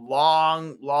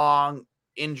 long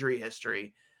injury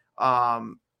history.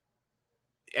 And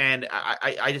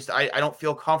I don't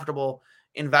feel comfortable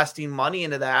investing money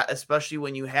into that, especially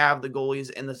when you have the goalies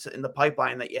in the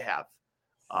pipeline that you have.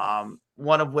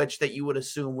 One of which that you would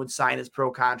assume would sign his pro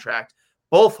contract,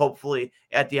 both hopefully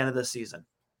at the end of the season.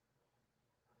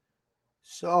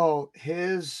 So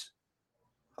I'm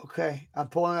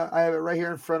pulling it. I have it right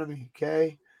here in front of me.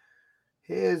 Okay.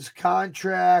 His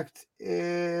contract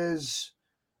is,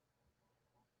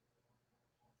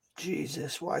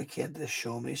 Jesus, why can't this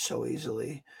show me so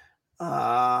easily?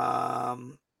 Yeah,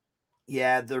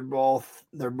 they're both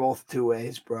 2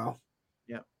 ways, bro.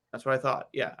 That's what I thought.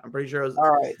 Yeah, I'm pretty sure it was.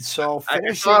 All right, so I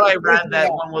thought I read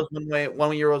that one was one way,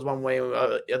 1 year was one way,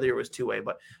 the other year was two way.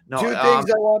 But no, 2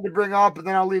 things I wanted to bring up, and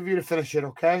then I'll leave you to finish it.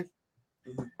 Okay.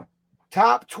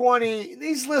 Top 20.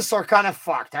 These lists are kind of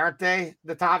fucked, aren't they?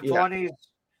 The top 20s.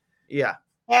 Yeah.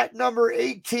 At number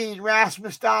 18,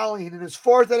 Rasmus Dahlin in his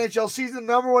 4th NHL season,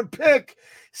 number 1 pick,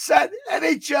 set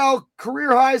NHL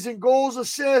career highs in goals,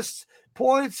 assists,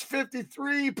 points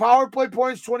 53, power play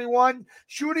points 21,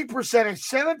 shooting percentage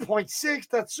 7.6,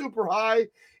 that's super high,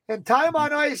 and time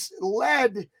on ice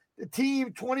led the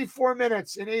team 24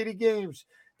 minutes in 80 games.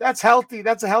 That's healthy.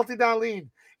 That's a healthy Dahlin.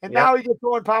 And now he gets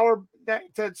going power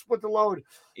to split the load.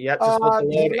 Yep, to split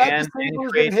the load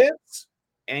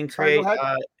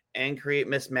and create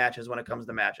mismatches when it comes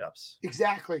to matchups.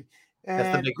 Exactly.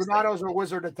 And Granato's a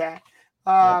wizard at that.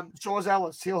 So is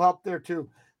Ellis. He'll help there too.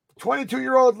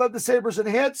 22-year-old led the Sabres in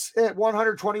hits at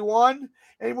 121.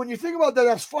 And when you think about that,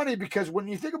 that's funny, because when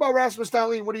you think about Rasmus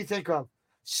Dahlin, what do you think of?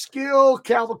 Skill,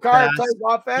 Calvin Carr type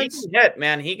offense. He can hit,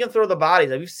 man. He can throw the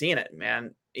bodies. We've seen it,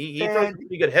 man. He throws a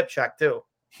pretty good hip check too.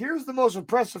 Here's the most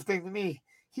impressive thing to me.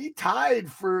 He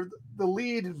tied for the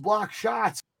lead in block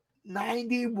shots,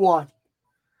 91.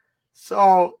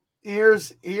 So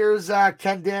here's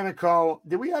Ken Danico.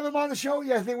 Did we have him on the show?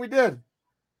 Yeah, I think we did.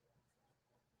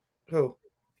 Who?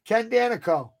 Ken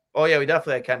Danico. Oh, yeah, we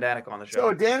definitely had Ken Danico on the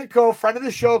show. So Danico, friend of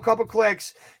the show, a couple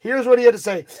clicks. Here's what he had to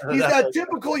say. He's that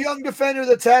typical young defender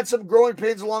that's had some growing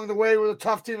pains along the way with a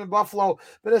tough team in Buffalo.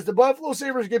 But as the Buffalo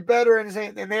Sabres get better, and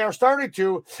they are starting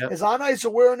to, his on-ice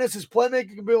awareness, his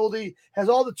playmaking ability, has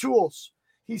all the tools.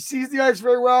 He sees the ice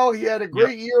very well. He had a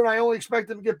great year, and I only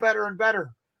expect him to get better and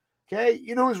better. Okay?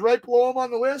 You know who's right below him on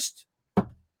the list?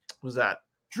 Who's that?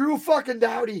 Drew fucking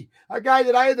Doughty, a guy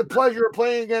that I had the pleasure of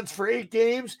playing against for 8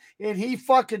 games, and he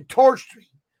fucking torched me.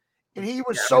 And he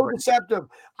was so deceptive.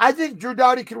 I think Drew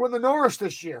Doughty could win the Norris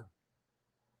this year.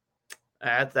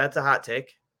 That's a hot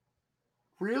take.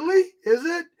 Really? Is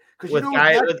it? Because with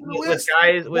guys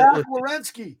with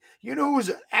Wrensky. You know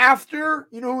who's after?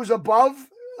 You know who's above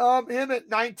him at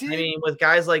 19. I mean, with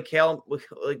guys like Gail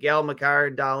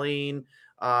McCarr, Darlene,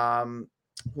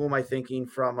 who am I thinking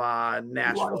from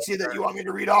Nashville? You want to see that? You want me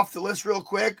to read off the list real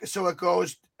quick? So it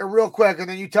goes real quick, and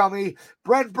then you tell me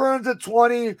Brent Burns at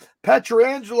 20,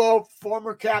 Petrangelo,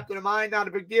 former captain of mine, not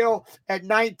a big deal, at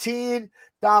 19,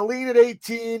 Darlene at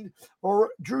 18, or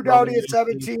Drew Doughty at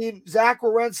 17, Zach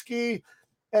Werenski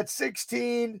at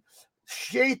 16,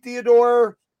 Shea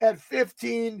Theodore at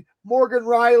 15, Morgan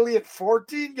Riley at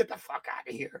 14. Get the fuck out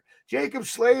of here. Jacob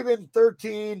Slavin,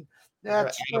 13.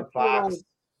 That's Fox.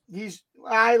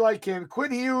 I like him.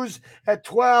 Quinn Hughes at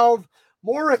 12.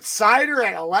 Moritz Seider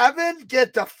at 11.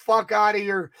 Get the fuck out of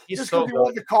here. Just because he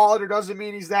won the Calder doesn't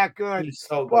mean he's that good. He's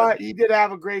so good. But he did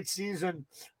have a great season.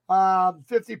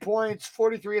 50 points,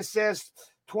 43 assists,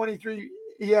 23.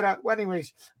 He had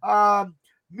anyways.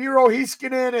 Miro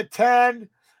Heiskanen at 10.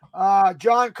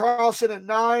 John Carlson at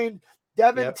 9.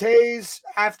 Devin Tays,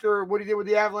 after what he did with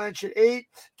the Avalanche, at 8.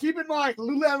 Keep in mind,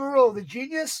 Lou Lamoriello, the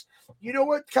genius. You know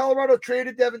what Colorado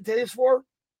traded Devin Tays for?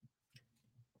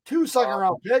 2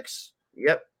 second-round picks.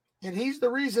 Yep. And he's the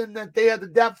reason that they had the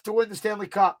depth to win the Stanley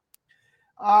Cup.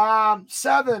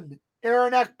 7,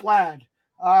 Aaron Ekblad.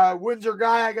 Windsor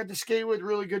guy I got to skate with,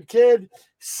 really good kid.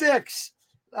 6,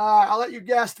 I'll let you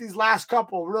guess these last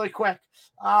couple really quick.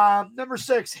 Number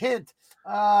 6, Hint.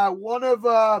 One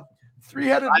of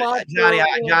three-headed monster.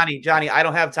 Johnny, I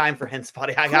don't have time for hints,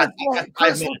 buddy. I got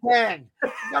Chris Letang.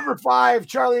 Number 5,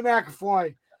 Charlie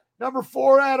McAvoy. Number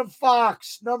 4, Adam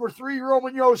Fox. Number 3,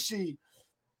 Roman Yossi.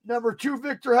 Number 2,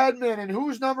 Victor Hedman. And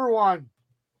who's number 1?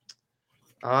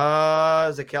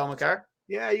 Is it Cal McCarr?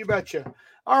 Yeah, you betcha.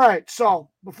 All right. So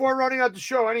before running out the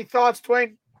show, any thoughts,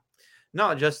 Dwayne?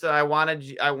 No, just I wanted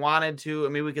to. I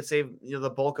mean, we could save the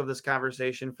bulk of this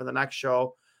conversation for the next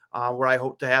show. Where I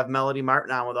hope to have Melody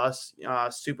Martin on with us.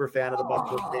 Super fan of the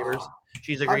Buffalo Sabres.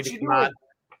 She's agreed to come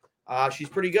on. She's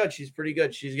pretty good. She's pretty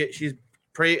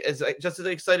just as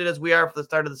excited as we are for the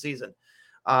start of the season.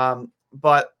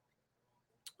 But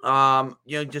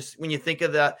just when you think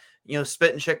of the,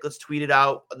 Spit and Chicklets tweeted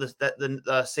out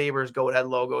the Sabres Goathead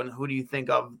logo, and who do you think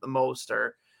of the most?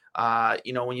 Or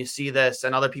when you see this,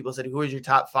 and other people said, who is your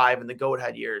top 5 in the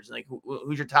Goathead years? And like,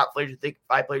 who's your top 5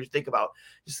 players you think about?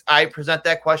 Just, I present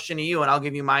that question to you, and I'll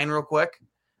give you mine real quick.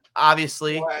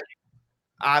 Obviously,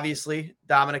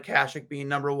 Dominic Hasek being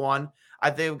number 1. I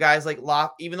think guys like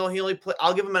even though he only played,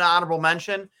 I'll give him an honorable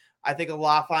mention. I think of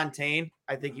LaFontaine.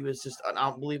 I think he was just an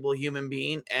unbelievable human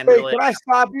being. And wait, really, can I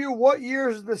stop you? What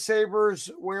years the Sabres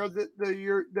wear the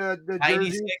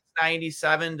 96,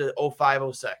 97 to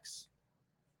 05, 06.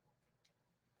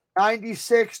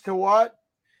 96 to what?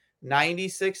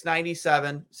 96,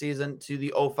 97 season to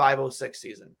the 05, 06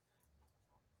 season.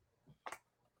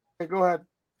 Okay, go ahead.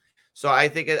 So I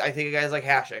think of guys like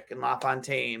Hasek and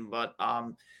LaFontaine, but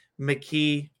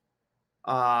McKee,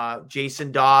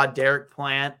 Jason Dodd, Derek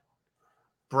Plant,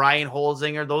 Brian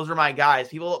Holzinger. Those are my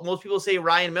guys. Most people say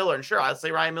Ryan Miller, and sure, I'll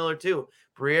say Ryan Miller too.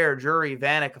 Briere, Jury,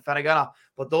 Vanek, Fenagana.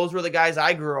 But those were the guys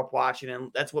I grew up watching,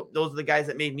 and those are the guys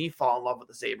that made me fall in love with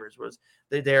the Sabres. Was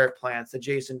the Derek Plants, the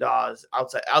Jason Dawes,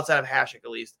 outside of Hasek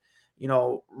at least.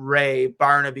 Ray,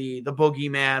 Barnaby, the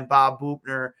Boogeyman, Bob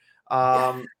Boopner,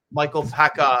 Michael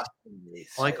Pekka,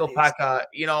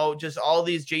 just all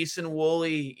these Jason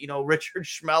Woolley, Richard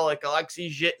Schmelik, Alexei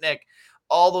Zhitnik,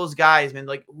 all those guys, man.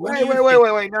 Like,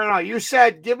 wait. No. You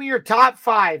said give me your top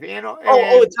 5.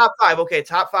 Top 5. Okay,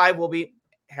 top 5 will be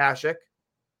Hasek.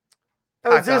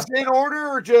 Is this in order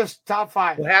or just top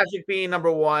 5? Well, Hasek being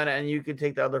number 1, and you can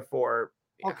take the other 4.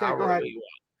 Okay, go ahead. You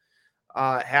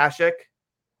want. Hasek,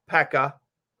 Pekka,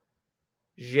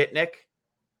 Zhitnik.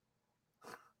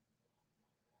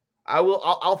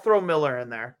 I'll throw Miller in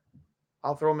there.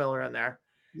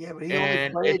 Yeah, but he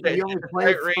only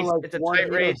played for like it's a tight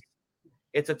race.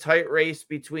 It's a tight race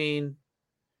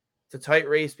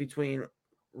between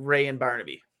Ray and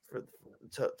Barnaby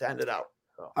to end it out.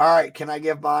 So. All right, can I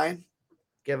give mine?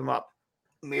 Give him up.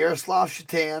 Miroslav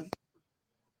Shatan.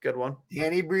 Good one.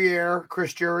 Danny Briere,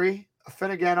 Chris Jury,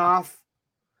 Finneganov.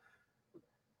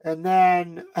 And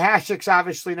then Hasek's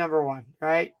obviously number 1,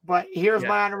 right? But here's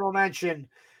my honorable mention.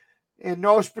 In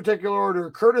no particular order: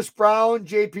 Curtis Brown,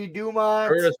 J.P.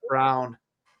 Dumont,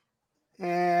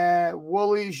 and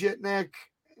Woolley, Zhitnik,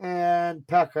 and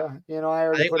Pekka.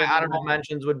 I think my honorable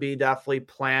mentions would be definitely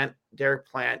Derek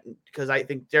Plant, because I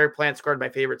think Derek Plant scored my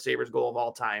favorite Sabres goal of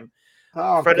all time.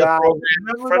 Oh, God.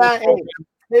 Remember that?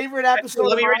 Favorite episode?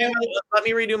 Let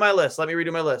me redo my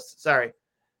list. Sorry.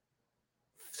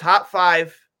 Top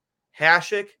 5: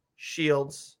 Hasek,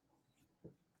 Shields,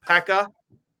 Pekka,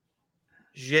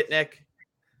 Zhitnik,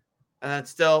 and then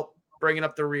still bringing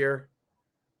up the rear,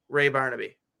 Ray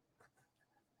Barnaby.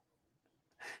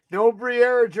 No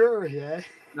Briere or Jury, eh?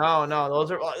 No,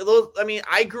 those. I mean,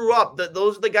 I grew up.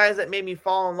 Those are the guys that made me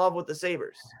fall in love with the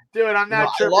Sabres. Dude, I'm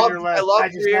not tripping your list. I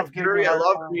love just Briere, love getting I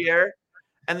love Briere.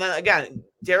 And then again,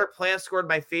 Derek Plant scored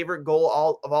my favorite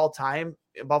goal of all time,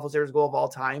 Buffalo Sabres goal of all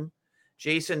time.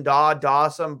 Jason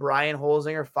Dawson, Brian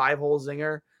Holzinger, 5-hole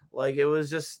zinger. Like it was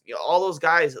just all those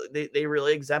guys. They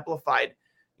really exemplified,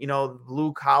 the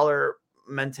blue collar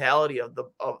mentality of the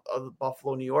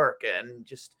Buffalo, New York, and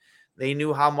just they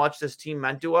knew how much this team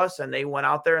meant to us, and they went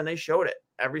out there and they showed it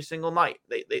every single night.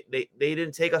 They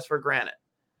didn't take us for granted,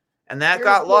 and that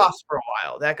got lost for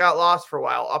a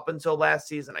while. Up until last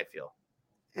season, I feel.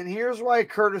 And here's why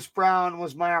Curtis Brown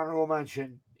was my honorable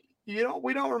mention.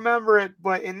 We don't remember it,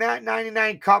 but in that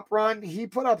 99 Cup run, he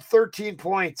put up 13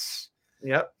 points.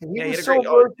 Yep. And he was so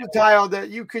versatile that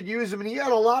you could use him. And he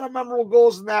had a lot of memorable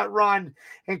goals in that run,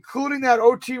 including that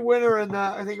OT winner in the,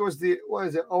 I think it was the,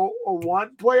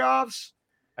 01 playoffs?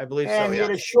 I believe and so, he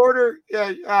had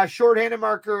a shorthanded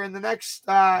marker in the next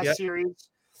series.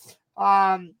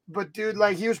 But, dude,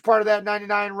 like, he was part of that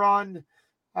 99 run.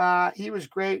 He was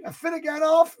great.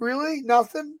 Finneganov, really?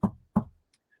 Nothing?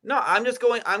 No, I'm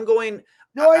going.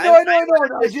 No, I know.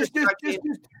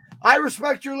 I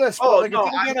respect your list. Oh, like, no,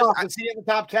 is he in the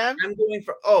top 10? I'm going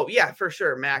for. Oh, yeah, for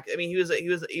sure, Mac. I mean,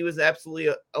 he was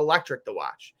absolutely electric to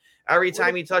watch. Every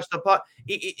time he touched the puck,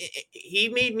 he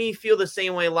made me feel the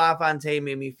same way LaFontaine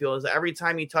made me feel. Is every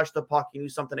time he touched the puck, you knew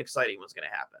something exciting was going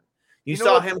to happen. You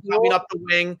saw him coming up the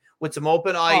wing with some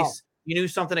open ice. You knew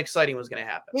something exciting was going to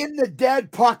happen. In the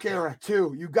dead puck era,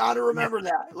 too. You got to remember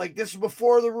that. Like, this is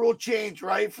before the rule change,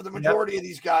 right? For the majority of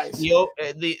these guys.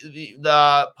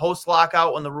 The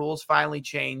post-lockout, when the rules finally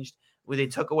changed, where they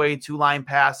took away 2-line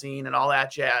passing and all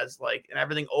that jazz, like, and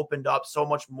everything opened up so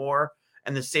much more,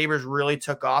 and the Sabres really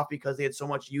took off because they had so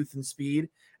much youth and speed,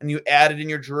 and you added in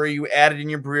your Drury, you added in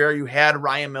your Briere, you had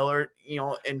Ryan Miller,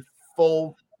 in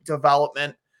full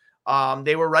development.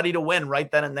 They were ready to win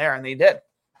right then and there, and they did.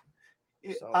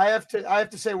 So. I have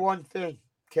to say one thing,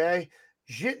 okay?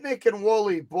 Zhitnik and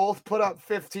Woolley both put up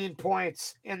 15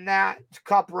 points in that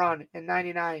cup run in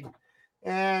 99.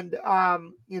 And,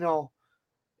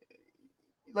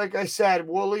 like I said,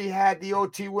 Woolley had the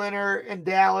OT winner in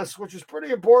Dallas, which was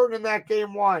pretty important in that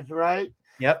game one, right?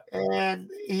 Yep. And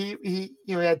he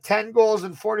had 10 goals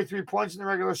and 43 points in the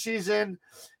regular season.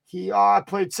 He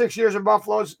played 6 years in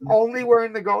Buffalo's, only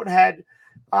wearing the Goathead.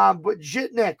 But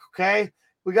Zhitnik, okay?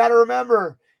 We got to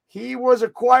remember, he was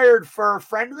acquired for a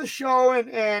friend of the show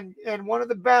and one of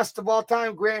the best of all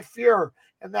time, Grant Fuhr,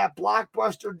 in that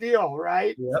blockbuster deal,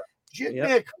 right? Yep.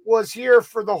 Zhitnik was here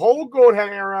for the whole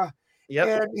Goathead era. Yep.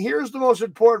 And here's the most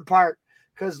important part,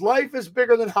 because life is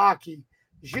bigger than hockey.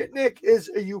 Zhitnik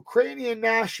is a Ukrainian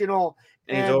national,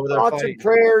 and thoughts and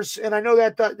prayers. And I know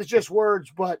that it's just words,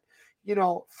 but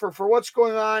for what's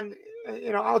going on,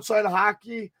 outside of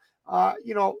hockey,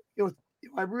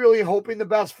 I'm really hoping the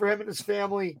best for him and his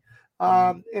family,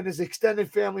 and his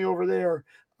extended family over there.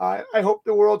 I hope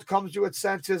the world comes to its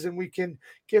senses and we can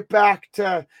get back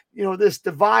to, this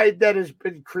divide that has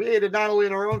been created not only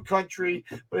in our own country,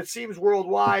 but it seems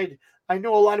worldwide. I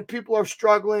know a lot of people are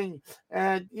struggling,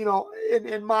 and,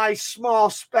 in my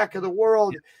small speck of the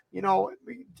world,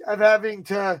 I'm having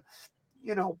to,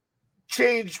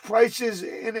 change prices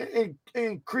and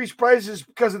increase prices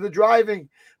because of the driving.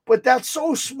 But that's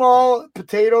so small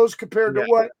potatoes compared to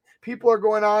what people are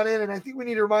going on in. And I think we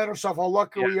need to remind ourselves how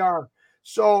lucky we are.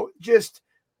 So just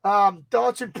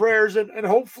thoughts and prayers, and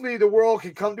hopefully the world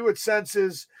can come to its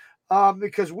senses,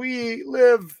 because we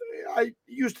live, I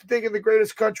used to think, in the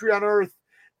greatest country on earth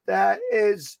that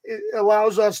it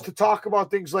allows us to talk about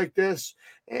things like this.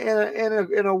 And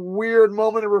in a weird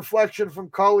moment of reflection from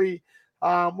Cully,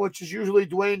 which is usually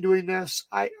Dwayne doing this,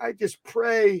 I just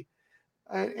pray.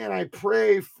 And I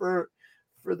pray for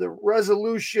the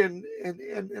resolution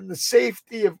and the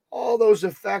safety of all those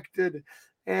affected.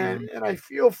 And I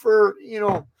feel for,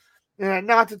 and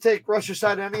not to take Russia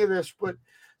side on any of this, but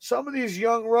some of these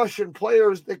young Russian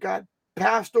players that got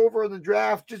passed over in the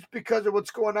draft just because of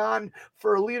what's going on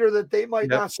for a leader that they might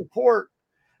not support.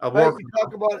 Right? We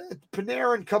talk about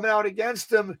Panarin coming out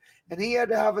against him, and he had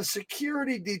to have a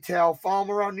security detail follow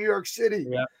him around New York City.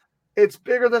 Yeah. It's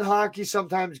bigger than hockey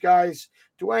sometimes, guys.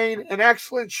 Dwayne, an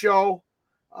excellent show.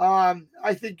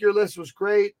 I think your list was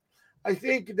great. I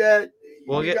think that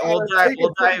we'll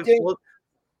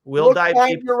dive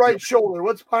behind your right shoulder.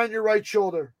 What's behind your right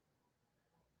shoulder?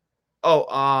 Oh,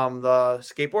 the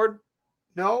skateboard?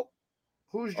 No.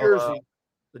 Whose jersey?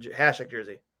 The Hasek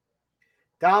jersey.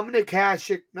 Dominic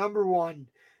Hasek, number 1.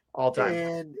 All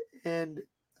time. And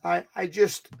I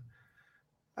just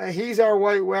he's our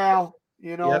white whale,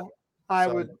 Yep. I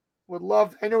would Would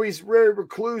love. I know he's very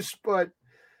recluse, but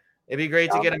it'd be great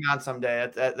to get him on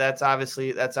someday. That's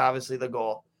obviously the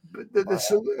goal. But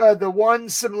the one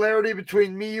similarity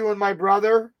between me, you, and my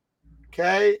brother.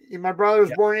 Okay, my brother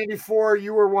was born in 84.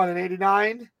 You were what, in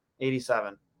 89?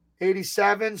 87.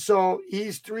 87. So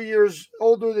he's 3 years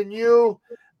older than you.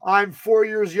 I'm 4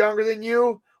 years younger than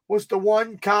you. What's the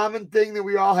one common thing that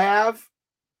we all have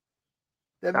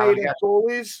that made us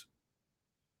goalies?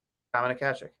 Dominic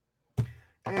Hasek.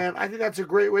 And I think that's a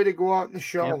great way to go out in the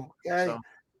show. Yep. Okay. So,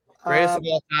 greatest of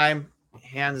all time,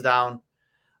 hands down.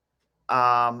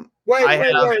 Wait.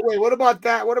 What about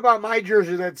that? What about my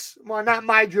jersey? That's not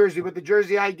my jersey, but the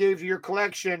jersey I gave you your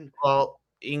collection. Well,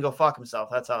 he can go fuck himself.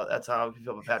 That's how I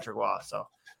feel about Patrick Waugh. So,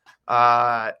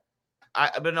 I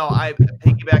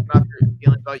piggybacking off your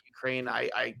feelings about Ukraine,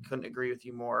 I couldn't agree with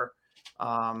you more.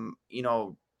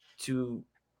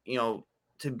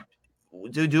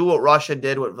 To do what Russia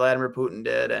did, what Vladimir Putin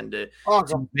did, and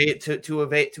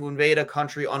to invade a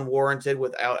country unwarranted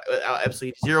without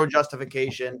absolutely zero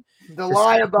justification.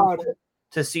 Lie about it.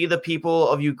 To see the people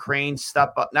of Ukraine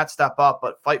not step up,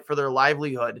 but fight for their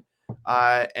livelihood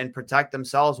and protect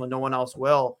themselves when no one else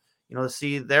will. To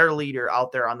see their leader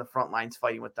out there on the front lines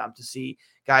fighting with them, to see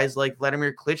guys like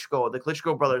Vladimir Klitschko, the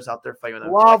Klitschko brothers out there fighting with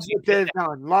them.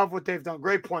 Love what they've done.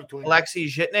 Great point, Dwayne. Alexei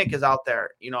Zhitnik is out there,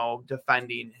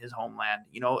 defending his homeland.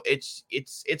 It's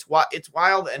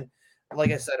wild. And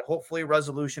like I said, hopefully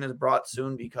resolution is brought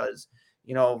soon because,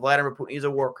 Vladimir Putin, he's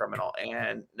a war criminal,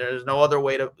 and there's no other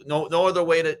way to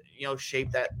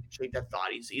shape that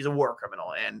thought. He's a war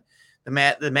criminal, and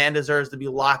the man deserves to be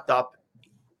locked up,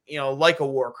 like a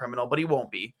war criminal, but he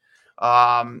won't be.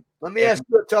 Let me ask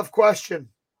you a tough question.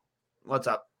 What's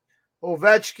up?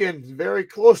 Ovechkin's very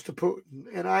close to Putin,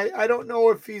 and I don't know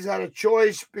if he's had a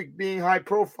choice being high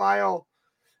profile.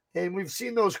 And we've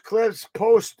seen those clips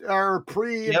post or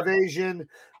pre-invasion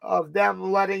of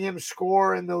them letting him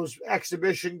score in those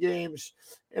exhibition games.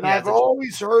 And I've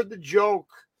always heard the joke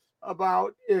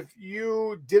about if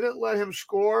you didn't let him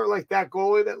score, like that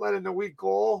goalie that let in the weak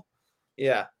goal,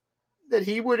 that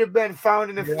he would have been found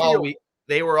in the field.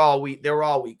 They were all weak. They were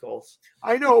all weak goals.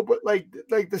 I know, but like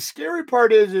the scary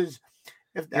part is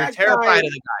if that you're terrified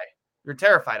of the guy. You're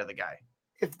terrified of the guy.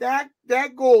 If that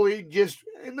goalie just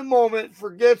in the moment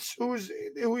forgets who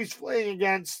he's playing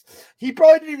against, he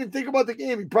probably didn't even think about the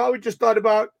game. He probably just thought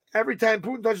about every time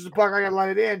Putin touches the puck, I gotta let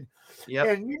it in. Yep.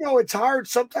 And it's hard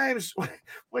sometimes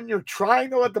when you're trying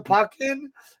to let the puck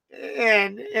in,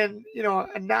 and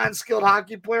a non-skilled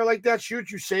hockey player like that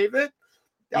shoots, you save it.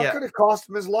 That could have cost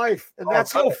him his life, and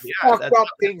that's how fucked up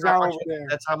things are over there.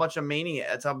 That's how much a maniac.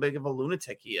 That's how big of a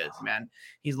lunatic he is, man.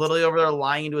 He's literally over there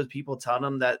lying to his people, telling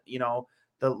them that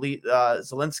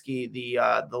Zelensky,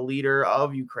 the leader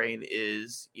of Ukraine,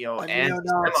 is an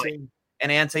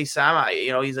anti-Semite.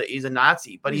 He's a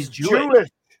Nazi, but he's Jewish.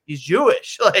 He's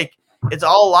Jewish. Like, it's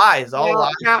all lies.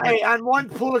 Lies. Now, hey, on one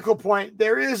political point,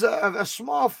 there is a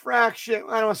small fraction.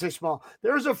 I don't want to say small.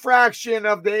 There is a fraction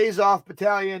of the Azov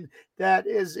battalion that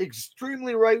is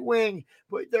extremely right wing,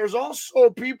 but there's also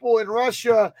people in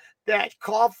Russia that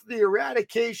call for the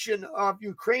eradication of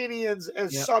Ukrainians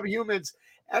as subhumans.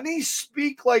 Any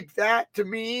speak like that to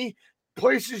me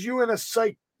places you in a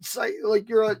like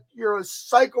you're a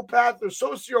psychopath or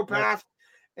sociopath.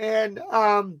 And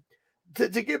to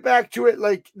get back to it,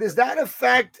 like, does that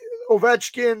affect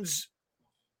Ovechkin's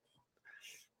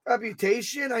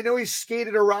reputation? I know he's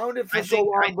skated around it for so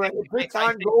long, but it's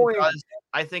ongoing.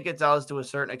 I think it does to a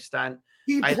certain extent.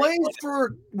 He plays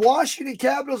for Washington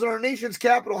Capitals and our nation's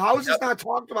capital. How is this not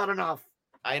talked about enough?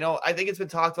 I know. I think it's been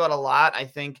talked about a lot. I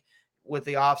think with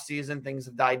the off season, things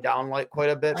have died down quite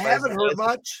a bit. I haven't heard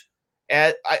much.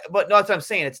 But no, that's what I'm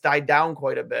saying. It's died down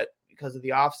quite a bit because of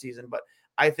the off season. But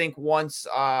I think once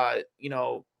the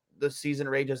season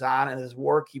rages on and his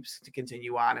war keeps to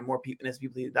continue on and more people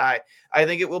die, I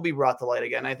think it will be brought to light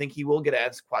again. I think he will get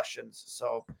asked questions.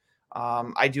 So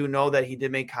I do know that he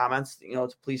did make comments, to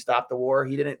please stop the war.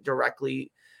 He didn't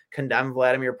directly condemn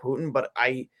Vladimir Putin, but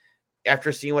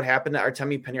after seeing what happened to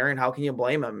Artemi Panarin, how can you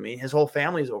blame him? I mean, his whole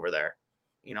family's over there.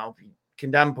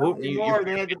 Condemn Putin.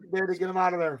 They had to get him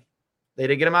out of there. They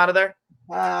did get him out of there?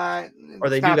 Or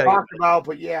they do talk about,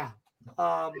 but yeah.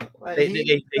 They do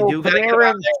get him out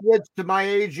there. Switched to my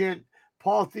agent,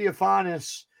 Paul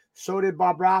Theophanis. So did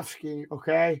Bobrovsky,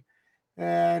 okay?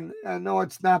 And I know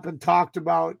it's not been talked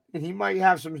about, and he might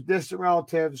have some distant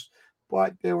relatives,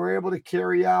 but they were able to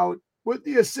carry out with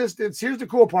the assistance. Here's the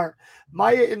cool part.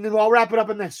 And then I'll wrap it up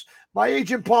in this. My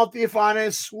agent, Paul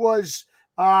Theophanis, was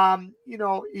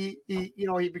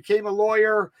He became a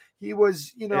lawyer. He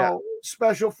was,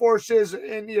 special forces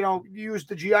and, used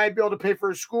the GI Bill to pay for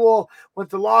his school, went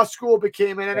to law school,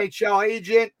 became an NHL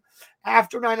agent.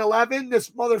 After 9/11, this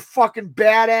motherfucking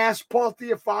badass Paul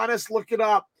Theophanis, look it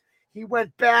up. He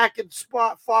went back and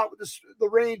fought with the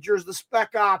Rangers, the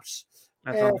Spec Ops,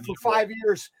 for 5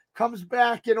 years. Comes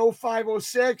back in 05,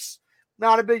 06.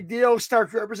 Not a big deal.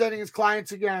 Starts representing his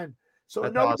clients again. So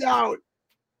That's no awesome.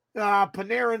 doubt,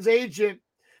 Panarin's agent.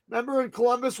 Remember in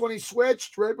Columbus when he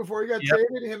switched right before he got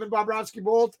traded, him and Bobrovsky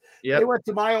both? They went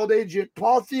to my old agent.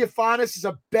 Paul Theophanis is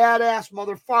a badass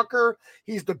motherfucker.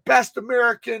 He's the best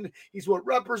American. He's what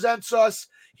represents us.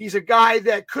 He's a guy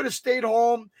that could have stayed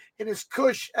home in his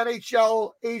cush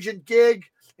NHL agent gig.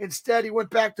 Instead, he went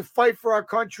back to fight for our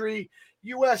country,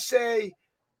 USA,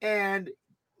 and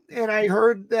I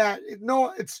heard that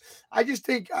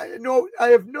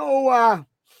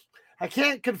I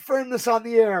can't confirm this on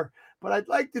the air, but I'd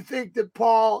like to think that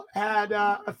Paul had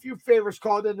a few favors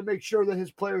called in to make sure that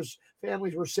his players'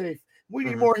 families were safe. We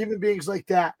need more human beings like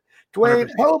that. Dwayne,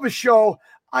 100%. Hell of a show.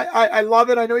 I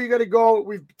love it. I know you got to go.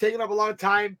 We've taken up a lot of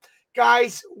time.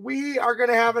 Guys, we are going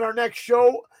to have in our next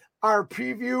show our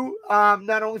preview,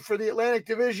 not only for the Atlantic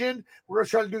Division, we're going to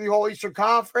try to do the whole Eastern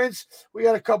Conference. We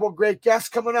got a couple of great guests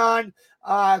coming on.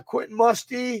 Quentin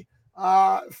Musty,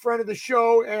 friend of the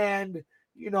show, and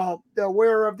the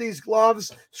wearer of these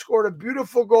gloves, scored a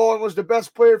beautiful goal and was the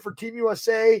best player for Team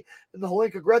USA in the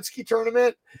Holinka Gretzky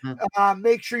tournament.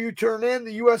 Make sure you turn in.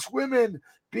 The U.S. women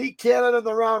beat Canada in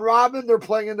the round robin. They're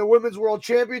playing in the Women's World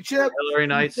Championship. Hillary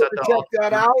Knight set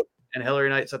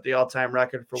the all-time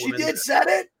record for women. She did set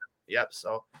it? Yep.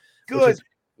 So good.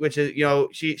 Which is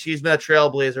she's been a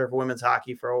trailblazer for women's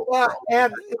hockey for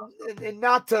and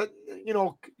not to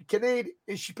Canadian.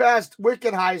 She passed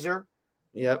Wickenheiser.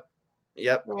 Yep.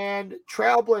 And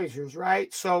trailblazers,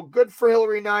 right? So good for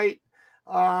Hillary Knight.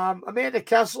 Amanda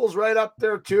Kessel's right up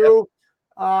there too.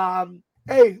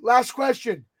 Hey, last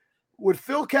question: would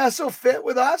Phil Kessel fit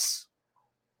with us?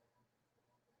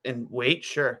 And weight,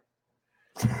 sure.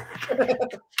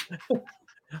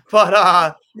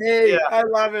 But hey, yeah. I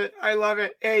love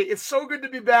it. Hey, it's so good to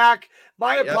be back.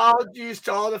 My apologies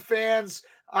to all the fans.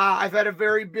 I've had a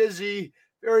very busy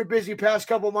past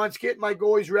couple months getting my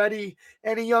goalies ready.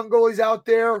 Any young goalies out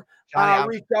there,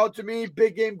 reach out to me.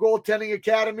 Big Game Goaltending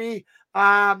Academy.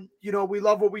 We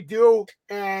love what we do,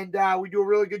 and we do a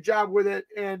really good job with it.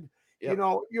 And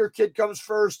your kid comes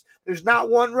first. There's not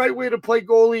one right way to play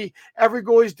goalie. Every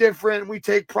goalie is different. We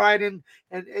take pride in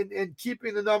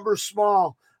keeping the numbers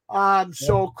small.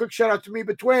 So quick shout out to me.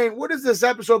 But Dwayne, what is this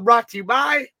episode brought to you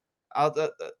by?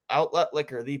 Outlet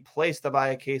Liquor, the place to buy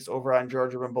a case over on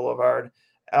George Urban Boulevard.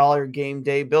 All your game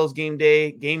day, Bills game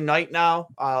day, game night now.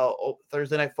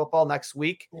 Thursday night football next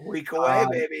week. A week away,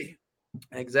 baby.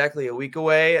 Exactly, a week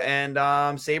away.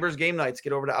 And Sabres game nights.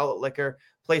 Get over to Outlet Liquor,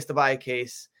 place to buy a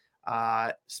case.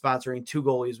 Sponsoring Two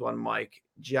Goalies, One Mic.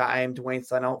 I am Dwayne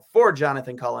Steinout for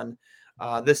Jonathan Cullen.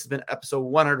 This has been episode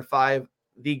 105,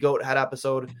 the Goathead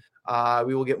episode.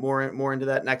 We will get more into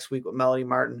that next week with Melody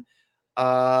Martin.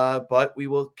 But we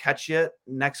will catch you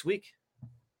next week.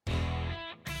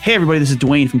 Hey everybody, this is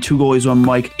Dwayne from Two Goalies, One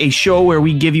Mic, a show where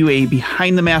we give you a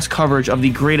behind-the-mask coverage of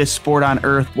the greatest sport on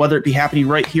earth, whether it be happening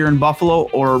right here in Buffalo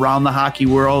or around the hockey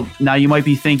world. Now you might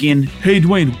be thinking, hey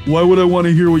Dwayne, why would I want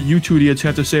to hear what you two idiots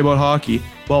have to say about hockey?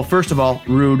 Well, first of all,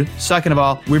 rude. Second of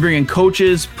all, we bring in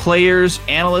coaches, players,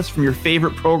 analysts from your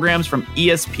favorite programs, from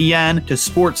ESPN to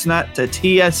Sportsnet to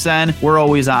TSN. We're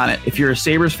always on it. If you're a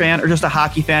Sabres fan or just a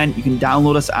hockey fan, you can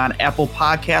download us on Apple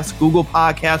Podcasts, Google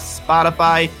Podcasts,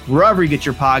 Spotify, wherever you get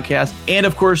your podcasts. And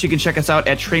of course, you can check us out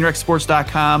at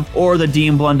trainwrecksports.com or the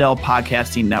Dean Blundell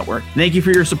Podcasting Network. Thank you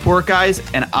for your support, guys,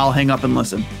 and I'll hang up and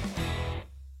listen.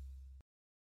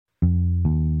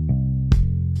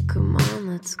 Come on,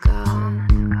 let's go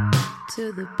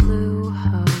to the Blue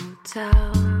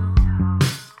Hotel.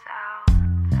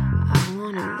 I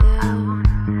wanna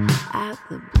live at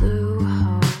the Blue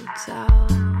Hotel.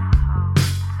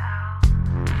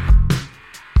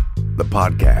 The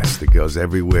podcast that goes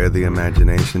everywhere the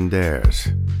imagination dares.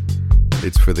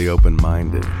 It's for the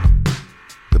open-minded,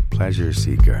 the pleasure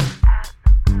seeker.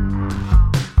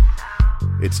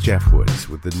 It's Jeff Woods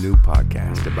with the new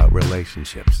podcast about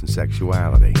relationships and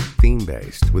sexuality,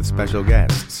 theme-based with special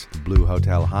guests, the Blue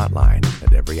Hotel Hotline,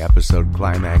 and every episode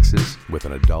climaxes with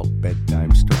an adult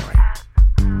bedtime story.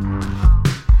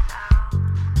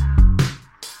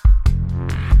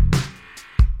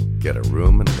 Get a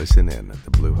room and listen in at the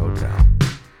Blue Hotel.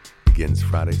 Begins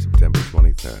Friday, September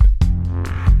 23rd.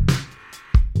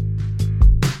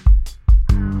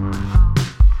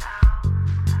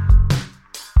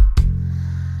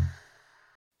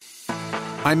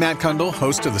 I'm Matt Kundle,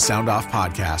 host of the Sound Off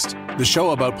Podcast, the show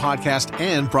about podcast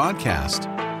and broadcast.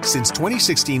 Since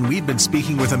 2016, we've been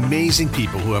speaking with amazing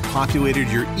people who have populated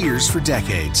your ears for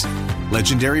decades.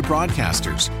 Legendary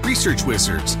broadcasters, research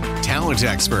wizards, talent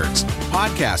experts,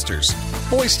 podcasters,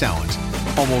 voice talent.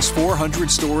 Almost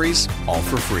 400 stories, all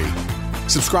for free.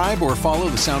 Subscribe or follow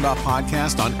the Sound Off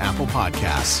Podcast on Apple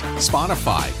Podcasts,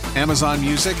 Spotify, Amazon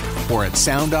Music, or at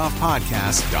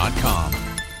soundoffpodcast.com.